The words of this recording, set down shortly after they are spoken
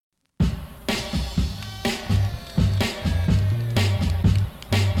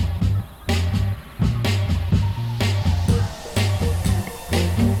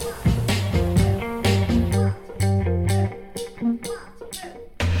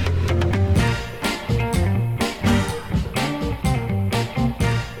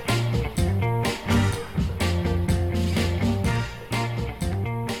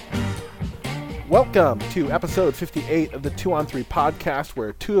Welcome to episode 58 of the 2 on 3 podcast,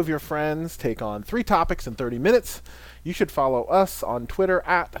 where two of your friends take on three topics in 30 minutes. You should follow us on Twitter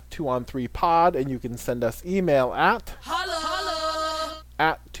at 2on3pod, and you can send us email at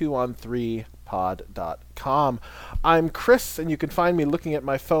 @2on3pod.com. I'm Chris, and you can find me looking at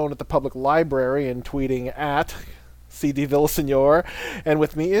my phone at the public library and tweeting at CD Villasenor. And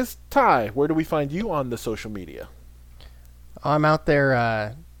with me is Ty. Where do we find you on the social media? I'm out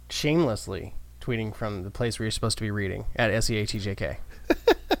there shamelessly tweeting from the place where you're supposed to be reading at SEATJK.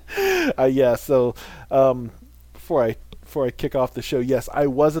 So before I kick off the show, yes, I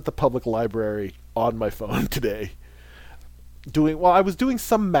was at the public library on my phone today. I was doing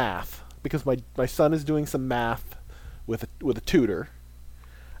some math because my son is doing some math with a tutor,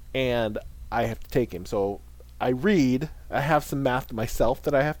 and I have to take him. So I have some math myself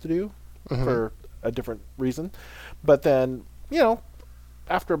that I have to do for a different reason. But then,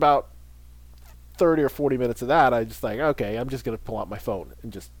 after about 30 or 40 minutes of that, I just okay, I'm just going to pull out my phone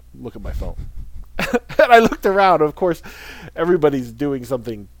and just look at my phone. And I looked around. Of course, everybody's doing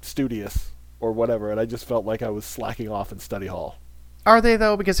something studious or whatever, and I just felt like I was slacking off in study hall. Are they,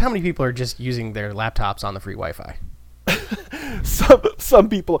 though? Because how many people are just using their laptops on the free Wi-Fi? Some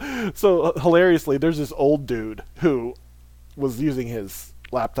people. So hilariously, there's this old dude who was using his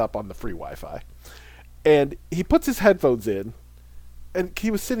laptop on the free Wi-Fi, and he puts his headphones in, and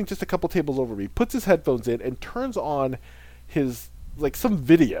he was sitting just a couple tables over me, puts his headphones in and turns on his some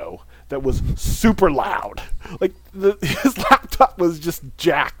video that was super loud. His laptop was just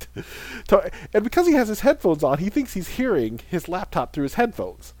jacked. And because he has his headphones on, he thinks he's hearing his laptop through his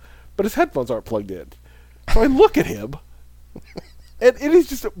headphones. But his headphones aren't plugged in. So I look at him, and it is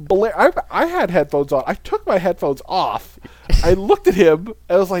just I had headphones on. I took my headphones off. I looked at him,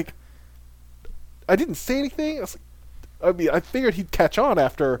 and I was like, I didn't say anything. I figured he'd catch on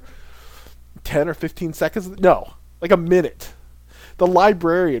after 10 or 15 seconds. No, like a minute. The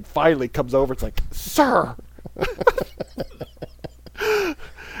librarian finally comes over. It's like, sir. And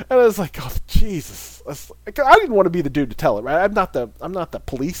I was like, oh, Jesus. I didn't want to be the dude to tell it, right? I'm not the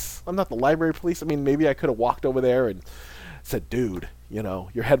police. I'm not the library police. I mean, maybe I could have walked over there and said, dude,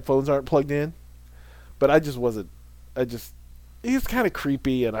 your headphones aren't plugged in. But I just wasn't. He's kind of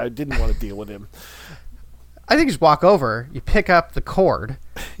creepy, and I didn't want to deal with him. I think you just walk over, you pick up the cord,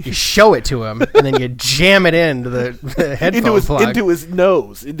 you show it to him, and then you jam it into the headphone plug. Into his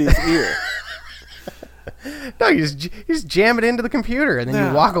nose, into his ear. No, you just jam it into the computer, and then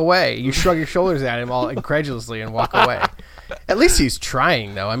you walk away. You shrug your shoulders at him all incredulously and walk away. At least he's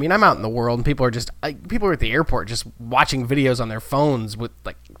trying, though. I mean, I'm out in the world, and people are at the airport just watching videos on their phones with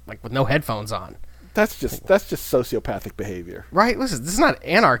with no headphones on. That's just sociopathic behavior, right? Listen, this is not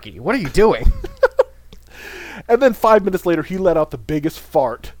anarchy. What are you doing? And then 5 minutes later, he let out the biggest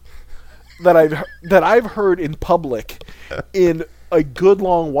fart that I've heard in public in a good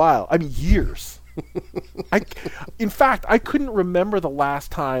long while. I mean, years. In fact, I couldn't remember the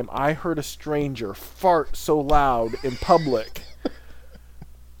last time I heard a stranger fart so loud in public.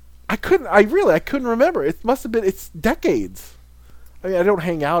 I couldn't remember. It's decades. I mean, I don't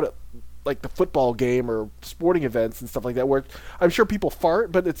hang out at the football game or sporting events and stuff like that, where I'm sure people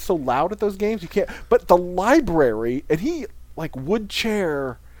fart, but it's so loud at those games you can't. But the library, and he wood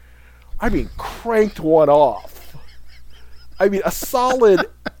chair, cranked one off. A solid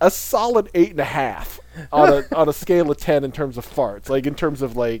 8.5 on a scale of 10 in terms of farts, in terms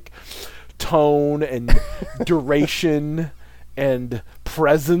of tone and duration and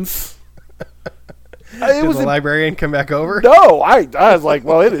presence. Did the librarian come back over? No, I was like,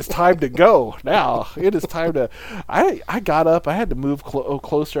 well, it is time to go now. It is time to. I got up. I had to move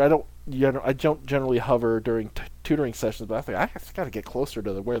closer. I don't generally hover during tutoring sessions, but I think I got to get closer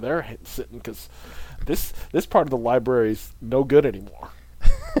to where they're sitting, because this part of the library is no good anymore.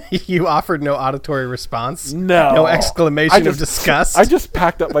 You offered no auditory response? No exclamation of disgust? I just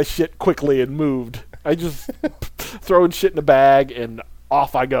packed up my shit quickly and moved. I just throwing shit in a bag and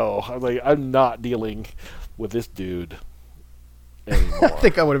off I go. I was like, I'm not dealing with this dude anymore. I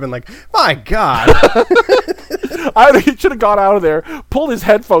think I would have been like, my God. He should have gone out of there, pulled his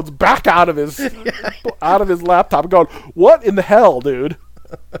headphones back out of his laptop, and gone, what in the hell, dude?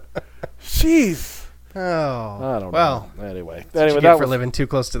 Jeez. Oh. I don't know. Anyway, that was for living too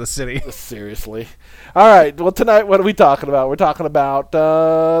close to the city. Seriously. All right. Well, tonight, what are we talking about? We're talking about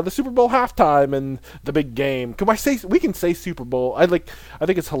the Super Bowl halftime and the big game. We can say Super Bowl. I think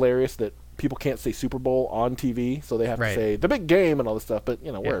it's hilarious that people can't say Super Bowl on TV, so they have to say the big game and all this stuff. But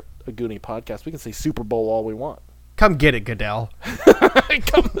we're a Goonie podcast. We can say Super Bowl all we want. Come get it, Goodell.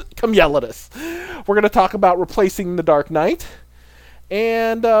 Come yell at us. We're going to talk about replacing The Dark Knight.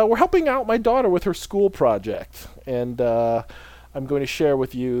 And we're helping out my daughter with her school project. And I'm going to share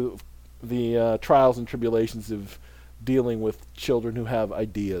with you the trials and tribulations of dealing with children who have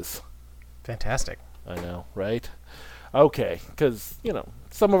ideas. Fantastic. I know, right? Okay, because,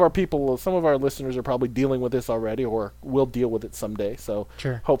 some of our listeners are probably dealing with this already or will deal with it someday. So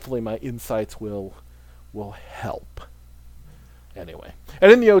Sure. hopefully my insights will help. Anyway.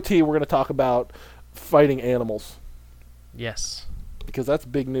 And in the OT, we're going to talk about fighting animals. Yes. Because that's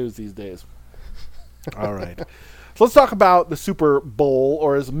big news these days. All right. So let's talk about the Super Bowl,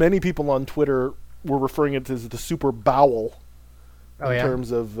 or as many people on Twitter were referring it as the Super Bowel. Oh, in yeah?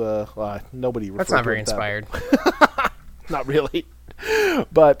 terms of, nobody referred That's not to very it that way. inspired. Not really.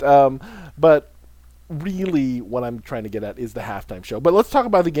 But really what I'm trying to get at is the halftime show. But let's talk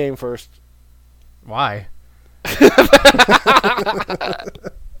about the game first. Why?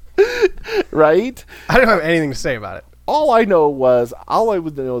 Right? I don't have anything to say about it. All I would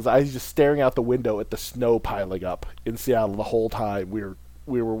know is I was just staring out the window at the snow piling up in Seattle the whole time. I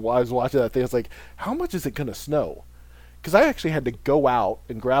was watching that thing. I was like, how much is it going to snow? Because I actually had to go out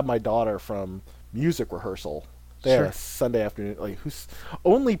and grab my daughter from music rehearsal. They had a Sunday afternoon.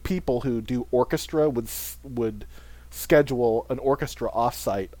 Only people who do orchestra would schedule an orchestra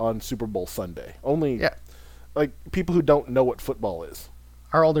offsite on Super Bowl Sunday. Only people who don't know what football is.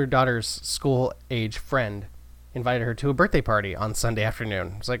 Our older daughter's school-age friend invited her to a birthday party on Sunday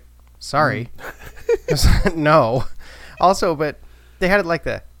afternoon. I was like, sorry. No. Also, but they had it like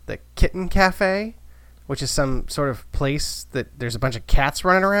the Kitten Cafe, which is some sort of place that there's a bunch of cats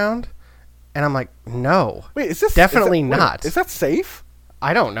running around. And I'm like, no. Wait, is this definitely not? Is that safe?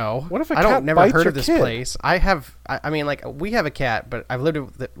 I don't know. What if a I cat don't never bites heard your of this kid? place. I mean, like, we have a cat, but I've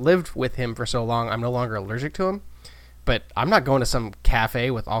lived with him for so long, I'm no longer allergic to him. But I'm not going to some cafe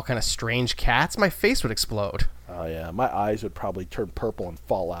with all kind of strange cats. My face would explode. Oh yeah, my eyes would probably turn purple and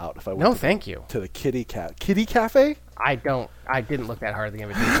fall out if I went No, thank you. to the kitty cafe. I didn't look that hard at the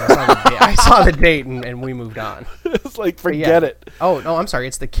invitation. I saw the date and we moved on. It's like, forget it. Oh, no, I'm sorry.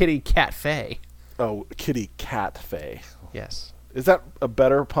 It's the Kitty Cat Fe. Oh, kitty cat fe. Yes. Is that a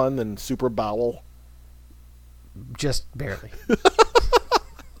better pun than Super Bowel? Just barely.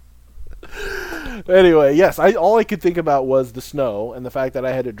 Anyway, yes, all I could think about was the snow and the fact that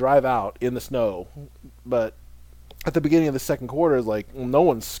I had to drive out in the snow. But at the beginning of the second quarter, it's like, well, no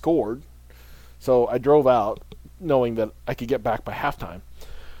one scored. So I drove out knowing that I could get back by halftime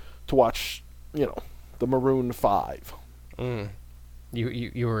to watch, the Maroon 5.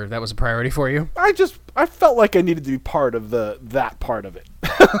 You were, that was a priority for you? I felt like I needed to be part of that part of it.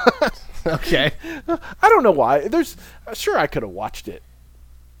 Okay. I don't know why. Sure, I could have watched it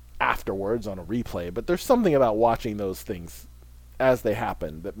afterwards on a replay, but there's something about watching those things as they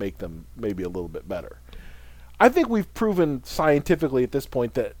happen that make them maybe a little bit better. I think we've proven scientifically at this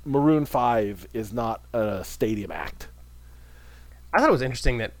point that Maroon 5 is not a stadium act. I thought it was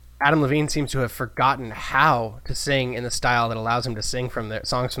interesting that Adam Levine seems to have forgotten how to sing in the style that allows him to sing from their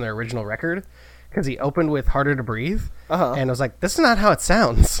songs from their original record, because he opened with Harder to Breathe, and I was like, this is not how it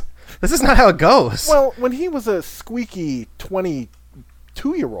sounds. This is not how it goes. Well, when he was a squeaky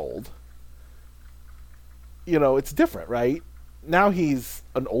 22-year-old, it's different, right? Now he's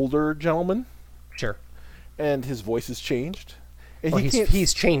an older gentleman. Sure. And his voice has changed. And Well,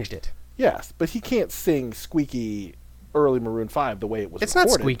 he's changed it. Yes, but he can't sing squeaky early Maroon 5 the way it was It's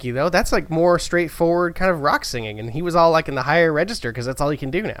recorded. not squeaky, though. That's like more straightforward kind of rock singing, and he was all like in the higher register because that's all he can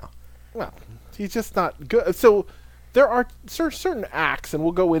do now. Well, he's just not good. So there are certain acts, and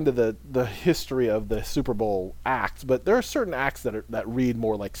we'll go into the history of the Super Bowl acts, but there are certain acts that read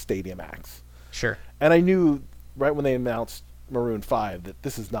more like stadium acts. Sure. And I knew right when they announced Maroon 5 that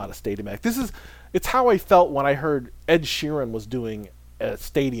this is not a stadium act. It's how I felt when I heard Ed Sheeran was doing a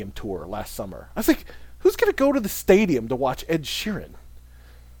stadium tour last summer. I was like, who's going to go to the stadium to watch Ed Sheeran?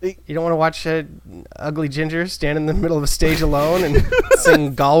 You don't want to watch Ugly Ginger stand in the middle of a stage alone and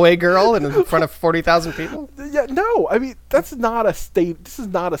sing Galway Girl in front of 40,000 people? Yeah, no. I mean, this is not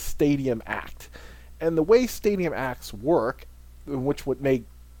a stadium act. And the way stadium acts work, which would make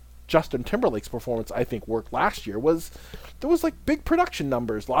Justin Timberlake's performance, I think, work last year, was there was like big production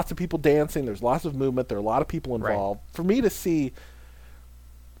numbers, lots of people dancing, there's lots of movement, there are a lot of people involved. Right. For me to see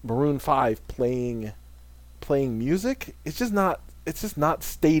Maroon 5 playing music, it's just not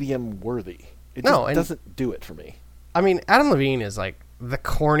stadium worthy. It just doesn't do it for me. I mean, Adam Levine is like the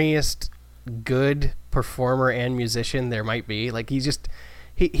corniest good performer and musician there might be. Like he's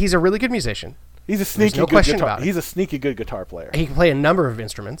a really good musician. He's a sneaky good guitar player. He can play a number of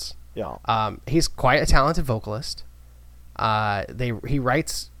instruments. Yeah. He's quite a talented vocalist. He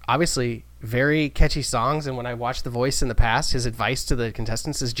writes, obviously, very catchy songs, and when I watched The Voice in the past, his advice to the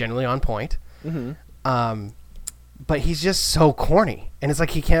contestants is generally on point. But he's just so corny, and it's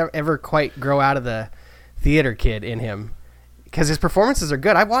like he can't ever quite grow out of the theater kid in him, because his performances are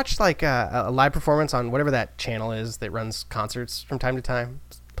good. I watched like a live performance on whatever that channel is that runs concerts from time to time,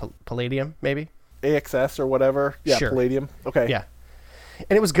 Palladium maybe, AXS or whatever. Yeah, sure. Palladium. Okay. Yeah,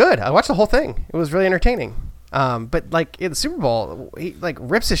 and it was good. I watched the whole thing. It was really entertaining. But like in the Super Bowl, he like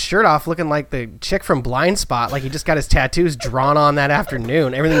rips his shirt off looking like the chick from Blind Spot, like he just got his tattoos drawn on that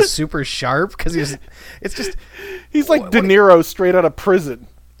afternoon. Everything's super sharp because he's like De Niro straight out of prison.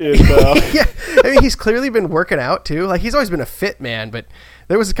 Yeah, I mean, he's clearly been working out too. Like he's always been a fit man, but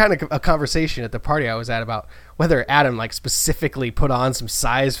there was kind of a conversation at the party I was at about whether Adam like specifically put on some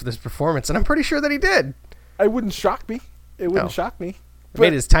size for this performance, and I'm pretty sure that he did. It wouldn't shock me. It wouldn't shock me. It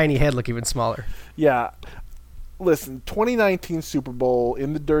made his tiny head look even smaller. Yeah. Listen, 2019 Super Bowl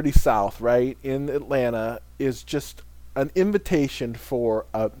in the Dirty South, right, in Atlanta, is just an invitation for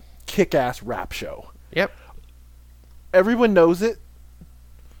a kick-ass rap show. Yep. Everyone knows it.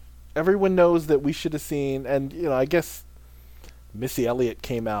 Everyone knows that we should have seen, and, you know, I guess Missy Elliott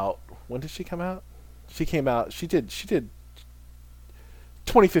came out. When did she come out? She did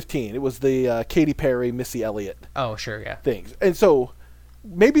 2015. It was the Katy Perry, Missy Elliott. Oh, sure, yeah. Things. And so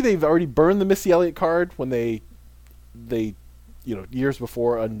maybe they've already burned the Missy Elliott card when they you know, years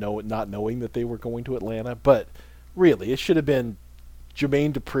before not knowing that they were going to Atlanta, but really it should have been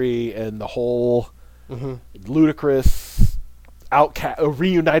Jermaine Dupri and the whole Ludacris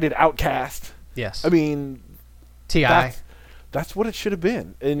reunited Outkast. Yes. I mean, T.I. That's what it should have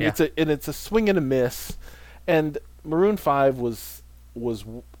been. And it's a swing and a miss. And Maroon 5 was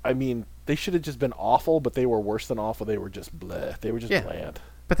I mean, they should have just been awful, but they were worse than awful. They were just bleh. They were just bland.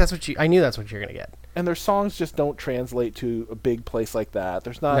 But I knew that's what you're going to get. And their songs just don't translate to a big place like that.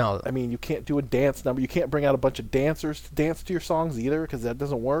 There's not, no. I mean, you can't do a dance number. You can't bring out a bunch of dancers to dance to your songs either, because that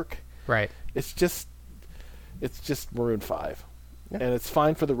doesn't work. Right. It's just Maroon 5. Yeah. And it's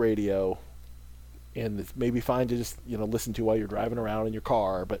fine for the radio. And it's maybe fine to just, you know, listen to while you're driving around in your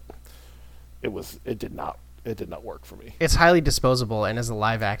car, but it did not work for me. It's highly disposable, and as a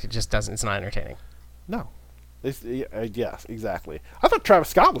live act, it's not entertaining. No. Yes, exactly. I thought Travis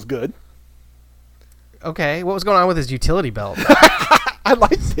Scott was good. Okay, what was going on with his utility belt? I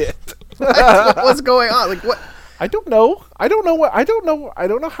liked it. What's going on? Like what? I don't know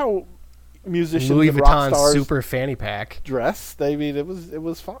how musicians Louis and Vuitton rock stars super fanny pack dress. I mean, it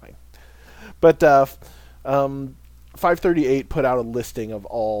was fine. But 538 put out a listing of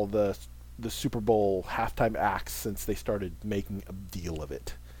all the Super Bowl halftime acts since they started making a deal of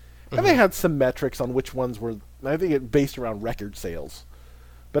it. And they had some metrics on which ones were, I think it based around record sales.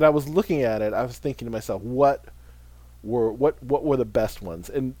 But I was looking at it, I was thinking to myself, what were the best ones?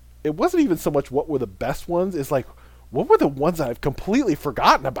 And it wasn't even so much what were the best ones, it's like, what were the ones that I've completely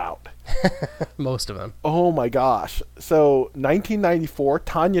forgotten about? Most of them. Oh my gosh. So 1994,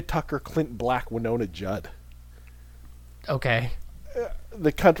 Tanya Tucker, Clint Black, Winona Judd. Okay.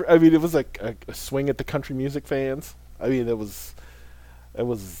 The country, I mean, it was like a swing at the country music fans. I mean, it was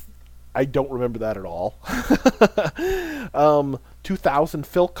I don't remember that at all. 2000,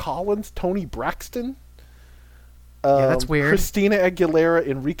 Phil Collins, Tony Braxton. Yeah, that's weird. Christina Aguilera,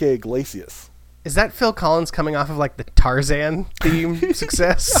 Enrique Iglesias. Is that Phil Collins coming off of like the Tarzan theme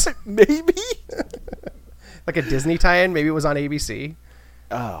success? Maybe. Like a Disney tie-in? Maybe it was on ABC.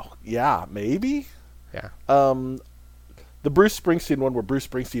 Oh, yeah, maybe. Yeah. The Bruce Springsteen one where Bruce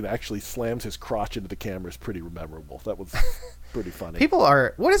Springsteen actually slams his crotch into the camera is pretty memorable. That was pretty funny.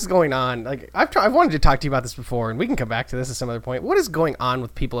 What is going on? Like I've wanted to talk to you about this before, and we can come back to this at some other point. What is going on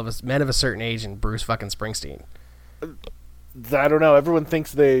with men of a certain age and Bruce fucking Springsteen? I don't know. Everyone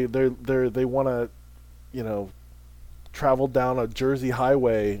thinks they want to, you know, travel down a Jersey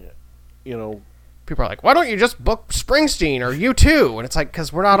highway, you know. People are like, why don't you just book Springsteen or U2? And it's like,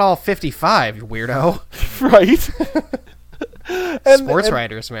 because we're not all 55, you weirdo. Right. Sports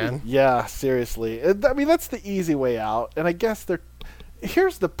writers, man. Yeah, seriously. I mean, that's the easy way out. And I guess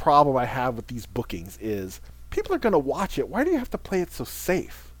here's the problem I have with these bookings is people are going to watch it. Why do you have to play it so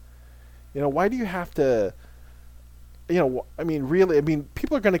safe? You know, why do you have to, you know, I mean, really, I mean,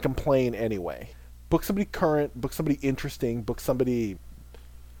 people are going to complain anyway. Book somebody current, book somebody interesting, book somebody.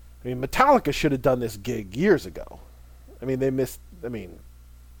 I mean, Metallica should have done this gig years ago. I mean, that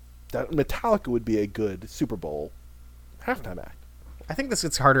Metallica would be a good Super Bowl halftime act. I think this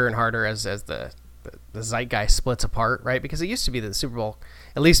gets harder and harder as the zeitgeist splits apart, right? Because it used to be that the Super Bowl,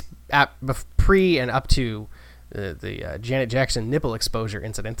 at least pre and up to the Janet Jackson nipple exposure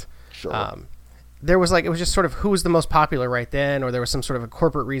incident, sure. there was like, it was just sort of who was the most popular right then, or there was some sort of a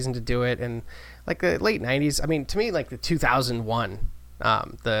corporate reason to do it. And like the late 90s, I mean, to me, like the 2001,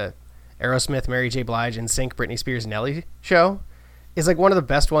 the Aerosmith, Mary J. Blige, NSYNC, Britney Spears, Nelly show is like one of the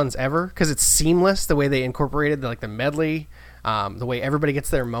best ones ever because it's seamless the way they incorporated the medley, the way everybody gets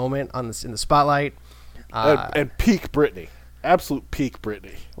their moment on this in the spotlight. And peak Britney. Absolute peak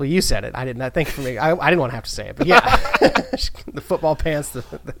Britney. Well, you said it. I did not think for me. I didn't want to have to say it, but yeah. The football pants, the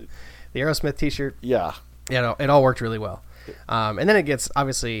Aerosmith t-shirt. Yeah. It all worked really well. And then it gets,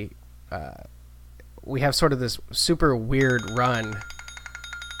 obviously, we have sort of this super weird run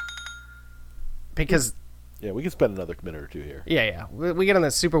because... Yeah, we can spend another minute or two here. Yeah. We get on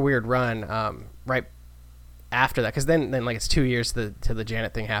this super weird run right after that because then like it's 2 years till the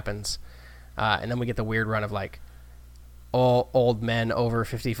Janet thing happens. And then we get the weird run of like all old men over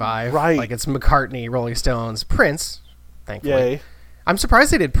 55. Right. Like it's McCartney, Rolling Stones, Prince, thankfully. Yay. I'm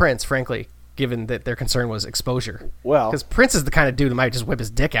surprised they did Prince, frankly, given that their concern was exposure. Well. Because Prince is the kind of dude who might just whip his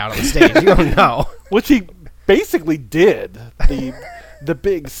dick out on the stage. You don't know. Which he basically did. The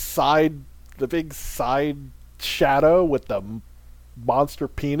big side shadow with the monster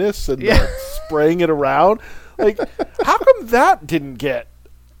penis and spraying it around. Like, how come that didn't get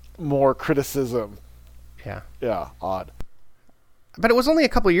more criticism? Yeah, odd. But it was only a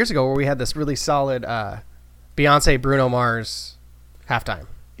couple of years ago where we had this really solid Beyonce, Bruno Mars halftime.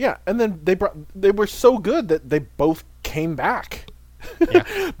 Yeah, and then they were so good that they both came back.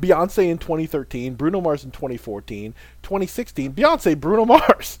 Yeah. Beyonce in 2013, Bruno Mars in 2014, 2016, Beyonce, Bruno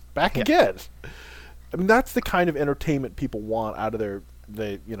Mars back again. I mean, that's the kind of entertainment people want out of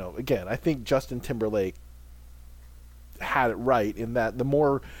again, I think Justin Timberlake had it right in that the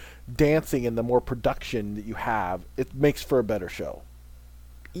more dancing and the more production that you have, it makes for a better show.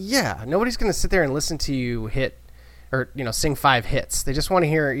 Yeah, nobody's going to sit there and listen to you sing 5 hits. They just want to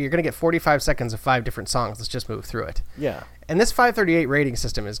hear, you're going to get 45 seconds of 5 different songs. Let's just move through it. Yeah. And this 538 rating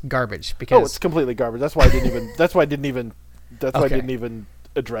system is garbage because it's completely garbage. That's why I didn't even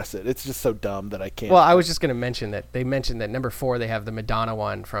address it. It's just so dumb that I can't. Well, I was just going to mention that they mentioned that number 4 they have the Madonna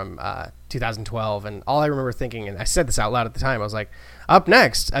one from 2012, and all I remember thinking, and I said this out loud at the time, I was like, up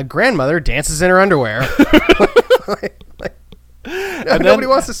next, a grandmother dances in her underwear. Nobody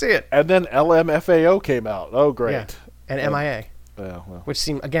wants to see it. And then LMFAO came out. Oh, great. Yeah. And MIA. Well. Which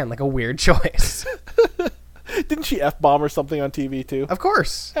seemed, again, like a weird choice. Didn't she F-bomb or something on TV, too? Of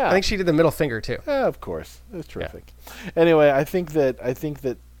course. Yeah. I think she did the middle finger, too. Yeah, of course. It was terrific. Yeah. Anyway, I think that, I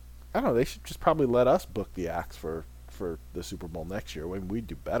don't know, they should just probably let us book the acts for the Super Bowl next year when we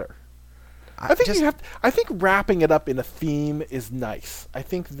do better. I think wrapping it up in a theme is nice. I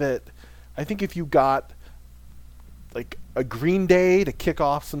think if you got like a Green Day to kick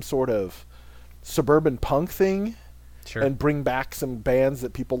off some sort of suburban punk thing, sure, and bring back some bands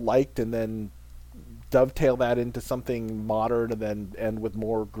that people liked, and then dovetail that into something modern, and then end with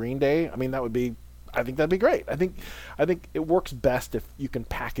more Green Day. I mean, I think that'd be great. I think it works best if you can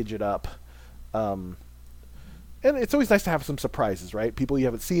package it up. And it's always nice to have some surprises, right? People you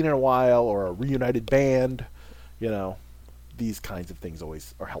haven't seen in a while, or a reunited band. These kinds of things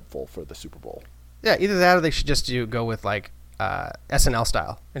always are helpful for the Super Bowl. Yeah, either that or they should just go with like SNL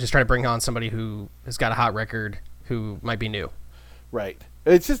style and just try to bring on somebody who has got a hot record who might be new. Right.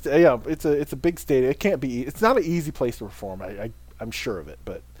 It's just it's a big stadium. It can't be. It's not an easy place to perform. I'm sure of it,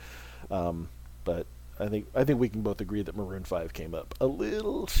 but I think we can both agree that Maroon 5 came up a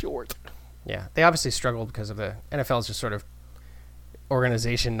little short. Yeah, they obviously struggled because of the NFL's just sort of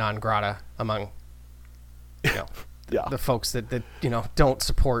organization non grata among the folks that don't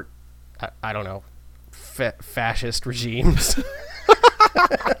support I don't know fascist regimes.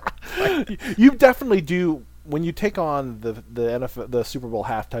 You definitely do. When you take on the NFL, the Super Bowl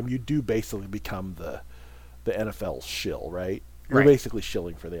halftime, you do basically become the NFL's shill, right? You're basically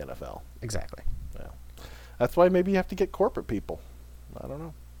shilling for the NFL. Exactly. Yeah. That's why maybe you have to get corporate people. I don't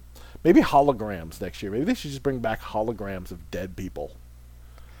know. Maybe holograms next year. Maybe they should just bring back holograms of dead people.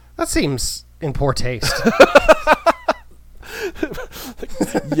 That seems in poor taste.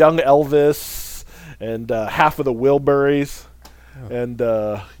 Young Elvis and half of the Wilburys, and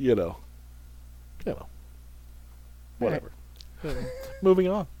whatever. Moving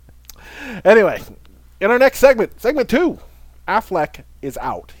on. Anyway, in our next segment 2, Affleck is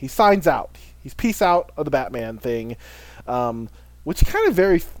out. He signs out. He's peace out of the Batman thing, which kind of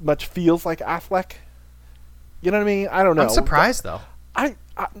very much feels like Affleck. You know what I mean? I don't know. I'm surprised though.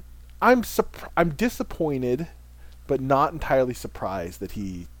 I'm disappointed, but not entirely surprised that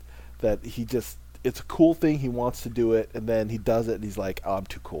he just, it's a cool thing, he wants to do it, and then he does it and he's like, oh, I'm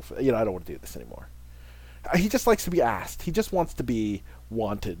too cool for it. I don't want to do this anymore. He just likes to be asked. He just wants to be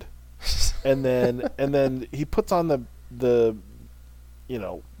wanted. and then he puts on the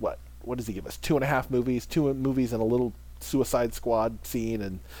what does he give us? 2.5 movies, 2 movies and a little Suicide Squad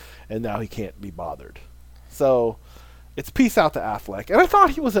scene, and now he can't be bothered. So it's peace out to Affleck. And I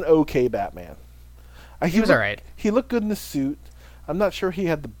thought he was an okay Batman. He was all right. He looked good in the suit. I'm not sure he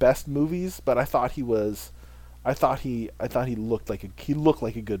had the best movies, but I thought he was. I thought he looked like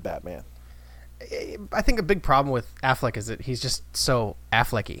a good Batman. I think a big problem with Affleck is that he's just so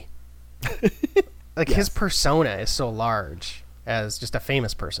Afflecky. Like Yes. his persona is so large as just a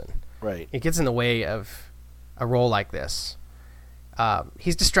famous person. Right. It gets in the way of a role like this.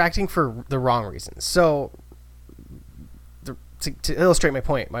 He's distracting for the wrong reasons. So, to illustrate my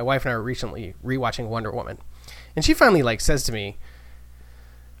point, my wife and I were recently rewatching Wonder Woman, and she finally says to me,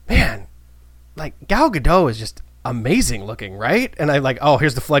 "Man, Gal Gadot is just amazing looking, right?" And I'm like, "Oh,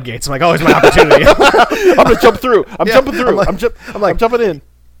 here's the floodgates." I'm like, "Oh, here's my opportunity." I'm gonna jump through. I'm jumping through. I'm jumping in.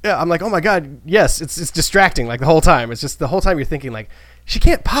 Yeah, I'm like, "Oh my god, yes!" It's distracting the whole time. It's just the whole time you're thinking she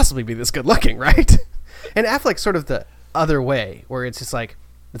can't possibly be this good looking, right? And Affleck's sort of the other way, where it's just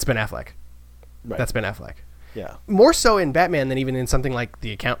it's Ben Affleck. Right. That's Ben Affleck. Yeah. More so in Batman than even in something like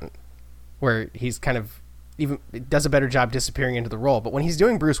The Accountant, where he's kind of even does a better job disappearing into the role. But when he's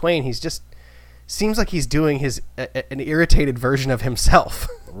doing Bruce Wayne, he's just seems like he's doing an irritated version of himself.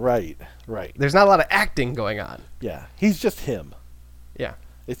 Right. Right. There's not a lot of acting going on. Yeah. He's just him. Yeah.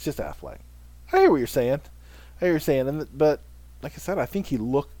 It's just Affleck. I hear what you're saying. But like I said, I think he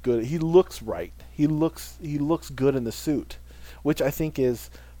looked good. He looks right. He looks good in the suit, which I think is,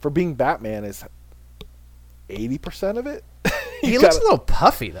 for being Batman, is 80% of it. He looks a little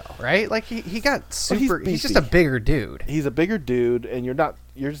puffy though, right? He got super. He's just a bigger dude. He's a bigger dude, and you're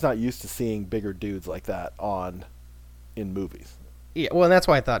just not used to seeing bigger dudes like that in movies. Yeah, well, and that's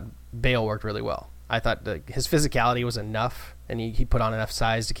why I thought Bale worked really well. I thought his physicality was enough, and he put on enough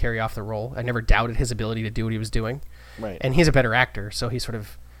size to carry off the role. I never doubted his ability to do what he was doing. Right. And he's a better actor, so he's sort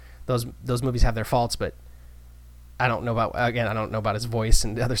of those movies have their faults, but I don't know about his voice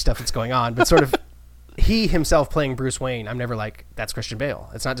and the other stuff that's going on, but sort of he himself playing Bruce Wayne, I'm never that's Christian Bale.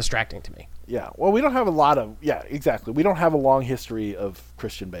 It's not distracting to me. Yeah. Well, we don't have exactly. We don't have a long history of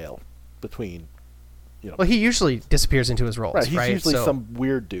Christian Bale between, Well, he usually disappears into his roles, right? He's right? usually some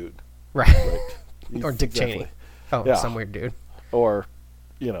weird dude. Right. Or He's- Dick exactly. Cheney. Oh, Yeah. some weird dude. Or,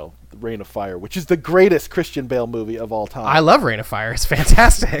 The Reign of Fire, which is the greatest Christian Bale movie of all time. I love Reign of Fire. It's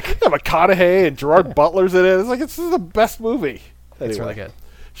fantastic. Yeah, McConaughey and Gerard Butler's in it. It's this is the best movie. It's Anyway, really good.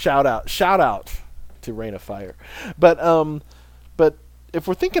 Shout out to Reign of Fire. But if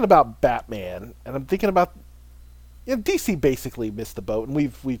we're thinking about Batman, and I'm thinking about, DC basically missed the boat, and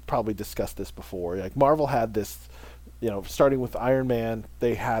we've probably discussed this before. Marvel had this, starting with Iron Man,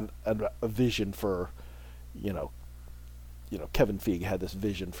 they had a vision for, Kevin Feige had this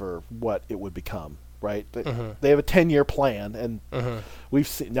vision for what it would become, right? They have a 10-year plan, and we've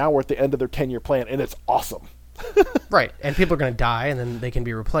seen, now we're at the end of their 10-year plan, and it's awesome. Right, and people are going to die, and then they can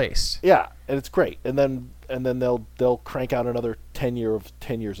be replaced. Yeah, and it's great. And then they'll crank out another 10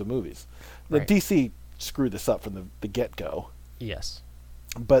 years of movies. The Right. DC screwed this up from the get-go. Yes.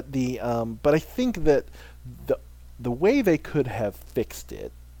 But I think that the way they could have fixed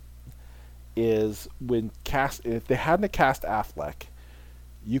it is if they hadn't cast Affleck,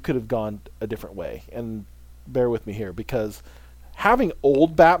 you could have gone a different way. And bear with me here, because having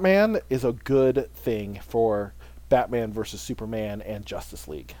old Batman is a good thing for Batman versus Superman and Justice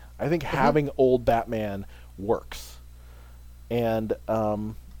League. I think having old Batman works. And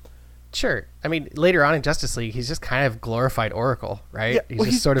Sure. I mean, later on in Justice League, he's just kind of glorified Oracle, right? Yeah, he's well,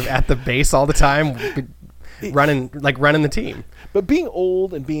 just sort of at the base all the time, running the team. But being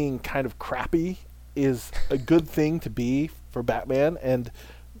old and being kind of crappy is a good thing to be for Batman. And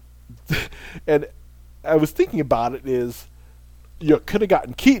I was thinking about it is, you could have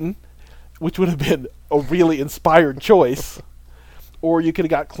gotten Keaton, which would have been a really inspired choice, or you could have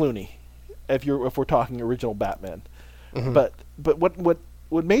got Clooney, if we're talking original Batman. But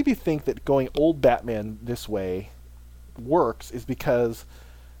what made me think that going old Batman this way works is because,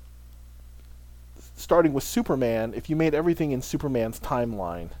 starting with Superman, if you made everything in Superman's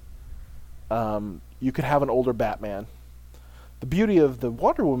timeline, you could have an older Batman. The beauty of the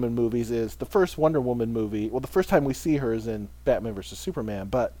Wonder Woman movies is the first Wonder Woman movie, well, the first time we see her is in Batman vs. Superman,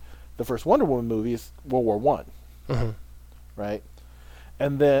 but the first Wonder Woman movie is World War One, right?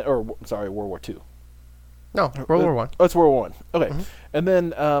 And then, World War Two. No, World War One. Oh, it's World War One. Okay, and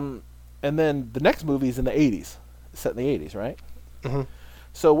then the next movie is in the 80s, set in the 80s, right?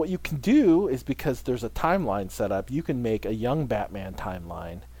 So what you can do is, because there's a timeline set up, you can make a young Batman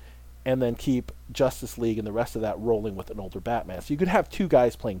timeline, and then keep Justice League and the rest of that rolling with an older Batman. So you could have two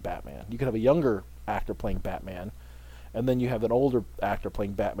guys playing Batman. You could have a younger actor playing Batman, and then you have an older actor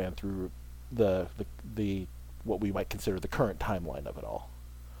playing Batman through the what we might consider the current timeline of it all.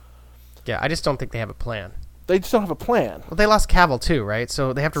 Yeah, I just don't think they have a plan. They just don't have a plan. Well, they lost Cavill too, right?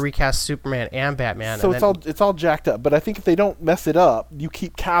 So they have to recast Superman and Batman. So and it's all jacked up. But I think if they don't mess it up, you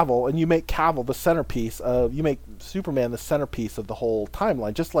keep Cavill and you make Cavill the centerpiece of, you make Superman the centerpiece of the whole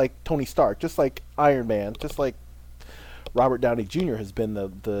timeline, just like Tony Stark, just like Iron Man, just like Robert Downey Jr. has been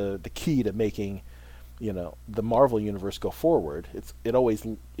the key to making, the Marvel universe go forward. It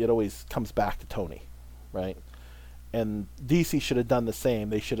always comes back to Tony, right? And DC should have done the same.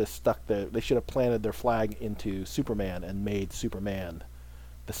 They should have planted their flag into Superman and made Superman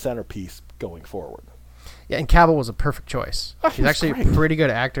the centerpiece going forward. Yeah, and Cavill was a perfect choice. He's actually great. a pretty good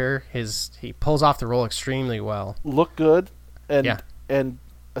actor. He pulls off the role extremely well. Look good, and Yeah. and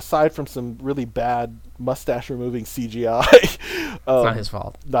aside from some really bad mustache removing CGI, It's not his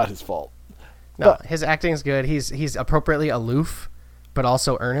fault. Not his fault. No, But- his acting's good. He's appropriately aloof, but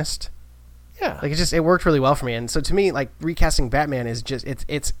also earnest. Yeah, Like it worked really well for me. And so to me, like recasting Batman is just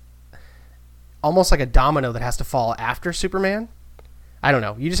it's almost like a domino that has to fall after Superman. I don't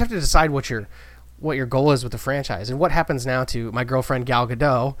know. You just have to decide what your goal is with the franchise, and what happens now to my girlfriend Gal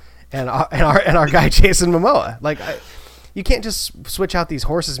Gadot and our guy Jason Momoa. Like you can't just switch out these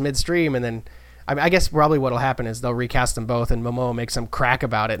horses midstream and then. I guess probably what'll happen is they'll recast them both, and Momoa makes some crack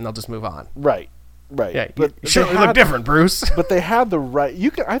about it, and they'll just move on. right. Yeah, But you should look different, Bruce. But they had the right.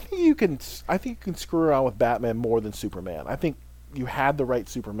 I think you can screw around with Batman more than Superman. I think you had the right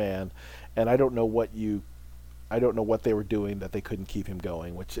Superman, and I don't know what they were doing that they couldn't keep him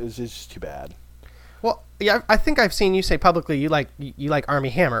going, which is just too bad. Well, yeah, I think I've seen you say publicly you like Armie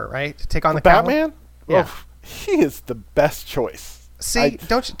Hammer, right? To take on the Batman. Yeah. Oh, he is the best choice. See,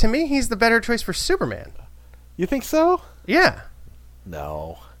 to me, he's the better choice for Superman. You think so? Yeah.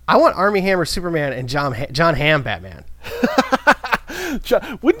 No. I want Armie Hammer Superman and John Hamm Batman.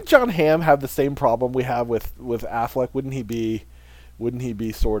 Wouldn't John Hamm have the same problem we have with Affleck? Wouldn't he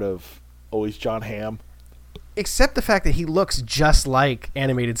be sort of always John Hamm? Except the fact that he looks just like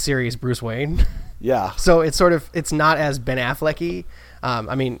animated series Bruce Wayne. Yeah. So it's not as Ben Affleck-y.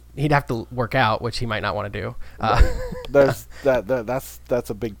 I mean, he'd have to work out, which he might not want to do. That's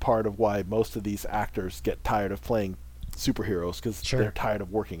a big part of why most of these actors get tired of playing superheroes, because Sure. they're tired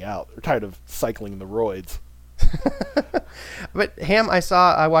of working out. They're tired of cycling the roids. But Hamm,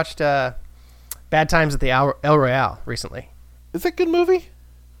 I watched Bad Times at the El Royale recently. Is that a good movie?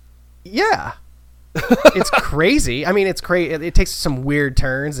 Yeah. It's crazy. I mean, it's crazy. It takes some weird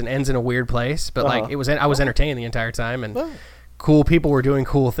turns and ends in a weird place, but Uh-huh. like I was entertained the entire time, and Oh. cool people were doing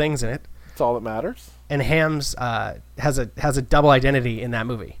cool things in it. That's all that matters. And Hamm's has a double identity in that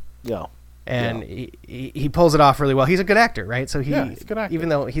movie, Yeah. and he pulls it off really well. He's a good actor, right? So Yeah, he's a good actor. even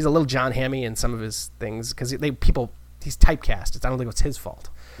though he's a little John Hammy in some of his things, because he's typecast. I don't think it's his fault.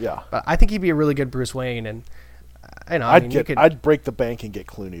 Yeah. But I think he'd be a really good Bruce Wayne, and I'd break the bank and get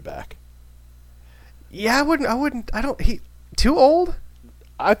Clooney back. Yeah, I wouldn't. I don't. He too old.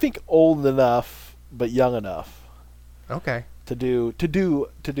 I think old enough but young enough Okay. to do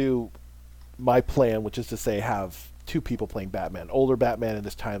my plan, which is to say have two people playing Batman, older Batman in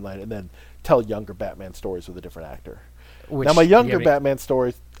this timeline, and then tell younger Batman stories with a different actor. Which, Now my younger you have any- Batman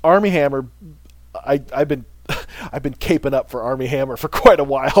stories, Armie Hammer, I've been caping up for Armie Hammer for quite a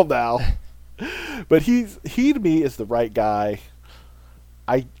while now, but he to me is the right guy.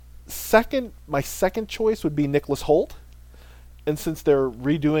 My second choice would be Nicholas Hoult, and since they're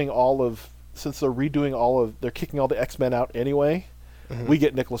kicking all the X-Men out anyway, we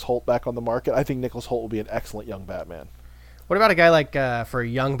get Nicholas Hoult back on the market. I think Nicholas Hoult will be an excellent young Batman. What about a guy like for a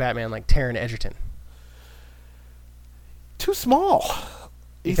young Batman like Taron Egerton? Too small.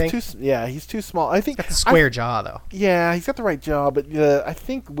 You He's think? he's too small. I think Got the square jaw though. Yeah, he's got the right jaw, but I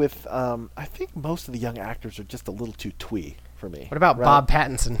think I think most of the young actors are just a little too twee for me. What about Right? Bob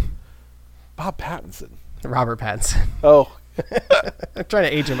Pattinson? Bob Pattinson. Robert Pattinson. Oh, I'm trying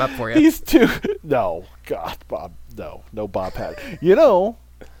to age him up for you. he's too. No, God, Bob. No, Bob Pattinson. You know,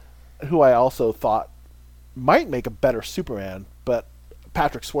 who I also thought might make a better Superman, but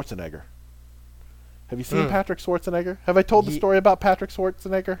Patrick Schwarzenegger. Have you seen Patrick Schwarzenegger? Have I told the story about Patrick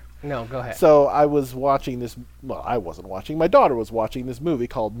Schwarzenegger? No, go ahead. So I was watching this. Well, I wasn't watching. My daughter was watching this movie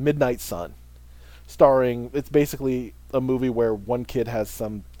called Midnight Sun, it's basically a movie where one kid has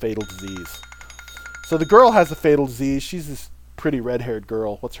some fatal disease. So the girl has a fatal disease. She's this pretty red-haired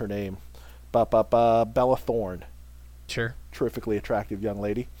girl. What's her name? Bella Thorne. Sure. Terrifically attractive young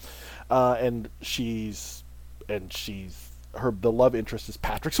lady, and she's the love interest is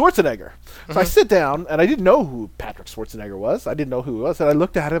Patrick Schwarzenegger. So I sit down, and I didn't know who Patrick Schwarzenegger was. I didn't know who he was, and I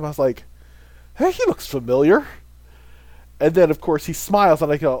looked at him. I was like, "Hey, he looks familiar." And then, of course, he smiles,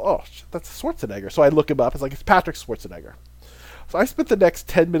 and I go, "Oh, that's Schwarzenegger." So I look him up. It's like, it's Patrick Schwarzenegger. So I spent the next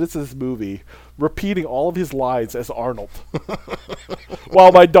 10 minutes of this movie repeating all of his lines as Arnold,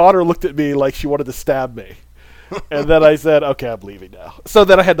 while my daughter looked at me like she wanted to stab me. And then I said, "Okay, I'm leaving now." So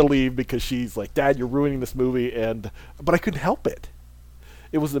then I had to leave because she's like, "Dad, you're ruining this movie," but I couldn't help it.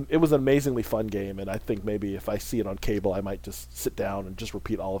 It was an amazingly fun game, and I think maybe if I see it on cable, I might just sit down and just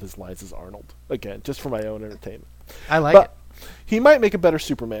repeat all of his lines as Arnold again, just for my own entertainment. I like it. He might make a better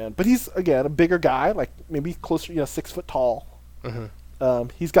Superman, but he's again a bigger guy, like maybe closer, 6 foot tall. Mm-hmm.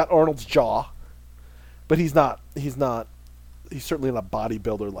 He's got Arnold's jaw, but he's not. He's certainly not a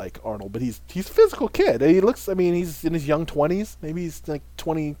bodybuilder like Arnold, but he's a physical kid. He looks. I mean, he's in his young 20s. Maybe he's like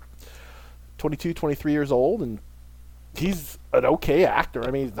 20, 22, 23 years old, and he's an okay actor.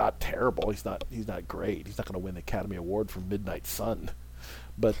 I mean, he's not terrible. He's not great. He's not going to win the Academy Award for Midnight Sun,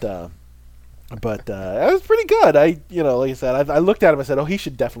 but it was pretty good. Like I said, I looked at him and said, "Oh, he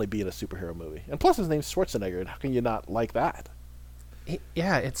should definitely be in a superhero movie." And plus, his name's Schwarzenegger, and how can you not like that? He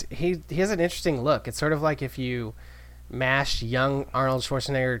has an interesting look. It's sort of like if you mashed young Arnold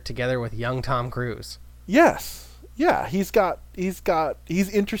Schwarzenegger together with young Tom Cruise. Yes, yeah, he's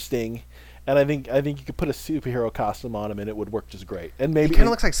interesting. And I think you could put a superhero costume on him, and it would work just great. And maybe he kind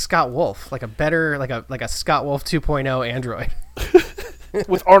of looks like Scott Wolf, like a Scott Wolf 2.0 android,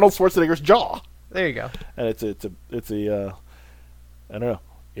 with Arnold Schwarzenegger's jaw. There you go. And it's a I don't know,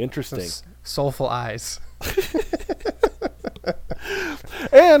 interesting, soulful eyes.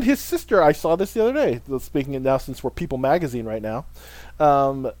 And his sister, I saw this the other day. Speaking of now, since we're People Magazine right now,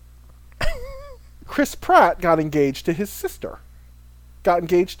 Chris Pratt got engaged to his sister. Got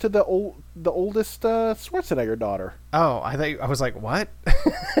engaged to the oldest Schwarzenegger daughter. Oh, I was like, what?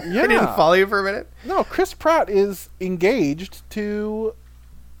 Yeah. I didn't follow you for a minute. No, Chris Pratt is engaged to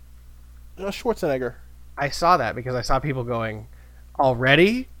Schwarzenegger. I saw that because I saw people going,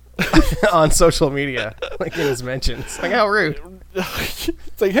 already? On social media, like in his mentions. Like, how rude.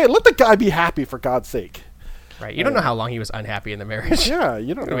 It's like, hey, let the guy be happy, for God's sake. Right. You don't know how long he was unhappy in the marriage. Yeah,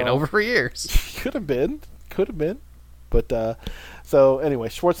 you don't know. It's been over for years. Could have been. But so anyway,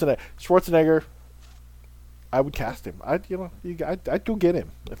 Schwarzenegger, I would cast him. I'd go get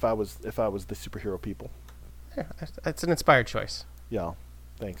him if I was the superhero people. Yeah, that's an inspired choice. Yeah,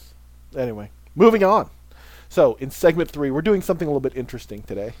 thanks. Anyway, moving on. So in segment 3, we're doing something a little bit interesting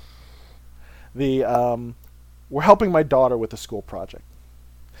today. We're helping my daughter with a school project.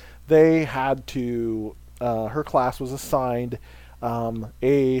 They had to. Her class was assigned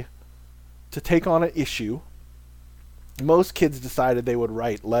to take on an issue. Most kids decided they would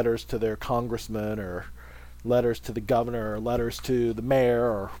write letters to their congressman, or letters to the governor, or letters to the mayor,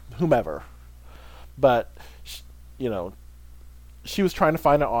 or whomever. But she was trying to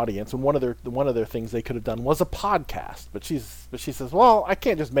find an audience, and one of their things they could have done was a podcast. But she says, "Well, I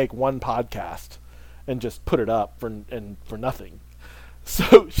can't just make one podcast and just put it up for nothing."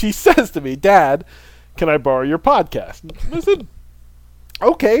 So she says to me, "Dad, can I borrow your podcast?" I said,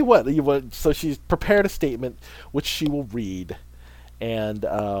 "Okay, what?" So she's prepared a statement which she will read, and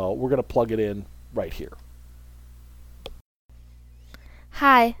we're going to plug it in right here.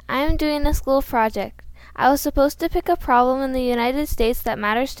 Hi, I am doing a school project. I was supposed to pick a problem in the United States that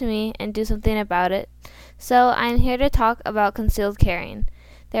matters to me and do something about it. So I am here to talk about concealed carrying.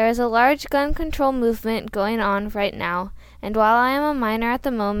 There is a large gun control movement going on right now, and while I am a minor at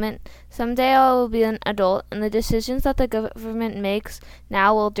the moment, someday I will be an adult, and the decisions that the government makes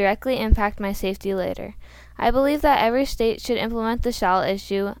now will directly impact my safety later. I believe that every state should implement the SHAL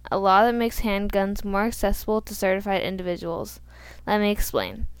issue, a law that makes handguns more accessible to certified individuals. Let me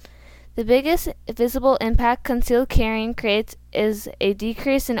explain. The biggest visible impact concealed carrying creates is a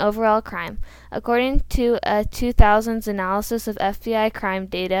decrease in overall crime. According to a 2000s analysis of FBI crime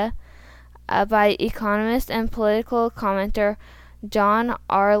data by economist and political commentator John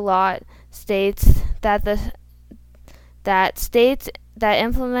R. Lott, states that that states that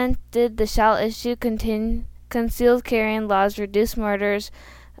implemented the SHAL issue concealed carrying laws reduce murders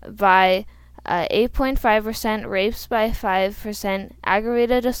by 8.5%, rapes by 5%,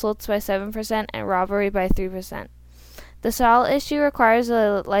 aggravated assaults by 7%, and robbery by 3%. The SHAL issue requires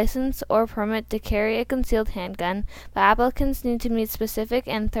a license or permit to carry a concealed handgun, but applicants need to meet specific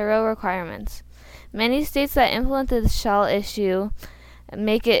and thorough requirements. Many states that implemented the SHAL issue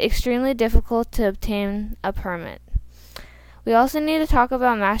make it extremely difficult to obtain a permit. We also need to talk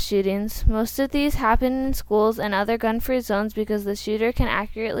about mass shootings. Most of these happen in schools and other gun-free zones because the shooter can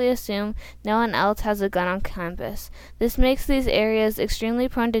accurately assume no one else has a gun on campus. This makes these areas extremely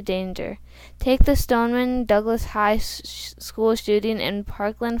prone to danger. Take the Stoneman Douglas High School shooting in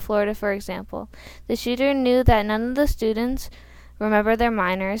Parkland, Florida, for example. The shooter knew that none of the students, remember they're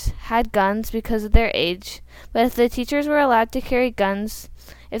minors, had guns because of their age, but if the teachers were allowed to carry guns,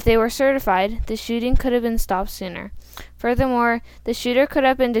 if they were certified, the shooting could have been stopped sooner. Furthermore, the shooter could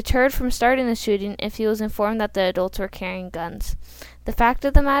have been deterred from starting the shooting if he was informed that the adults were carrying guns. The fact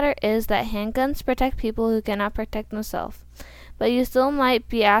of the matter is that handguns protect people who cannot protect themselves. But you still might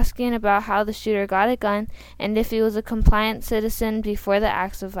be asking about how the shooter got a gun and if he was a compliant citizen before the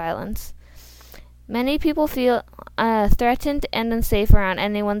acts of violence. Many people feel threatened and unsafe around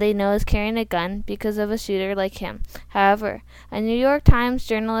anyone they know is carrying a gun because of a shooter like him. However, a New York Times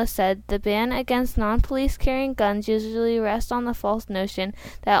journalist said the ban against non-police carrying guns usually rests on the false notion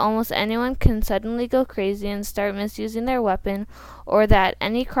that almost anyone can suddenly go crazy and start misusing their weapon, or that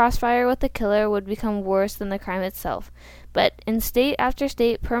any crossfire with the killer would become worse than the crime itself. But in state after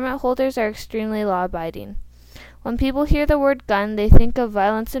state, permit holders are extremely law-abiding. When people hear the word gun, they think of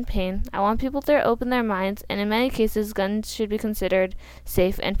violence and pain. I want people to open their minds, and in many cases, guns should be considered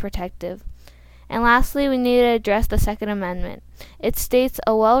safe and protective. And lastly, we need to address the Second Amendment. It states,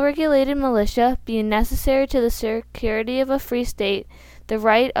 a well-regulated militia, being necessary to the security of a free state, the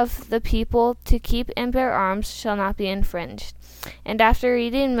right of the people to keep and bear arms shall not be infringed. And after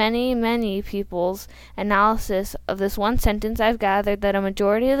reading many people's analysis of this one sentence, I've gathered that a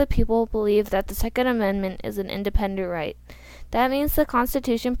majority of the people believe that the Second Amendment is an independent right. That means the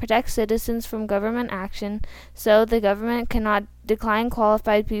Constitution protects citizens from government action, so the government cannot decline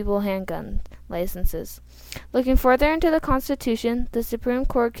qualified people handgun licenses. Looking further into the Constitution, the Supreme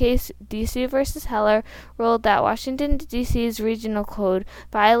Court case D.C. v. Heller ruled that Washington, D.C.'s regional code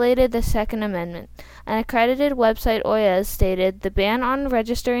violated the Second Amendment. An accredited website, OIAS, stated the ban on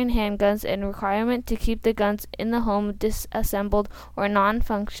registering handguns and requirement to keep the guns in the home disassembled or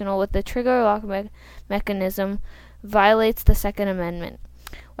non-functional with the trigger lock mechanism violates the Second Amendment.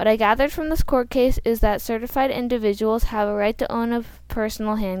 What I gathered from this court case is that certified individuals have a right to own a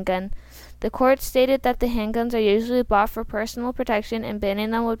personal handgun. The court stated that the handguns are usually bought for personal protection and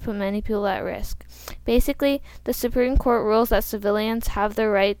banning them would put many people at risk. Basically, the Supreme Court rules that civilians have the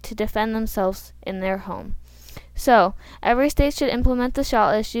right to defend themselves in their home. So, every state should implement the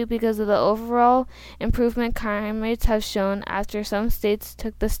shall issue because of the overall improvement crime rates have shown after some states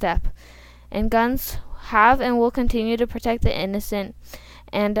took the step. And guns have and will continue to protect the innocent,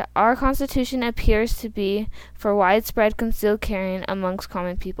 and our Constitution appears to be for widespread concealed carrying amongst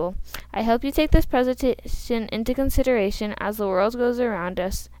common people. I hope you take this presentation into consideration as the world goes around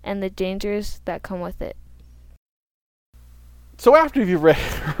us and the dangers that come with it. So after you've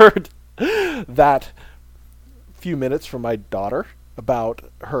heard that few minutes from my daughter about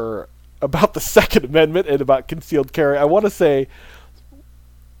the Second Amendment and about concealed carry, I want to say,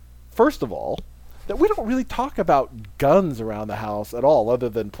 first of all, that we don't really talk about guns around the house at all other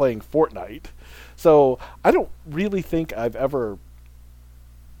than playing Fortnite. So I don't really think I've ever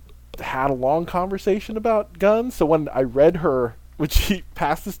had a long conversation about guns. So when I read her, when she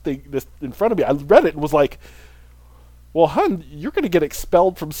passed this in front of me, I read it and was like, well, hun, you're going to get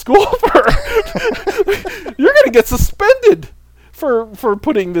expelled from school you're going to get suspended for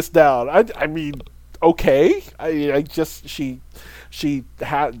putting this down. I mean, okay. She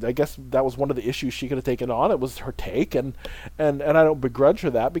had, I guess that was one of the issues she could have taken on. It was her take, and I don't begrudge her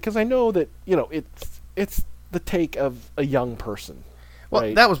that because I know that, it's the take of a young person. Well,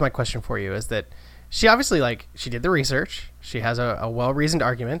 right? That was my question for you, is that she obviously, she did the research. She has a well-reasoned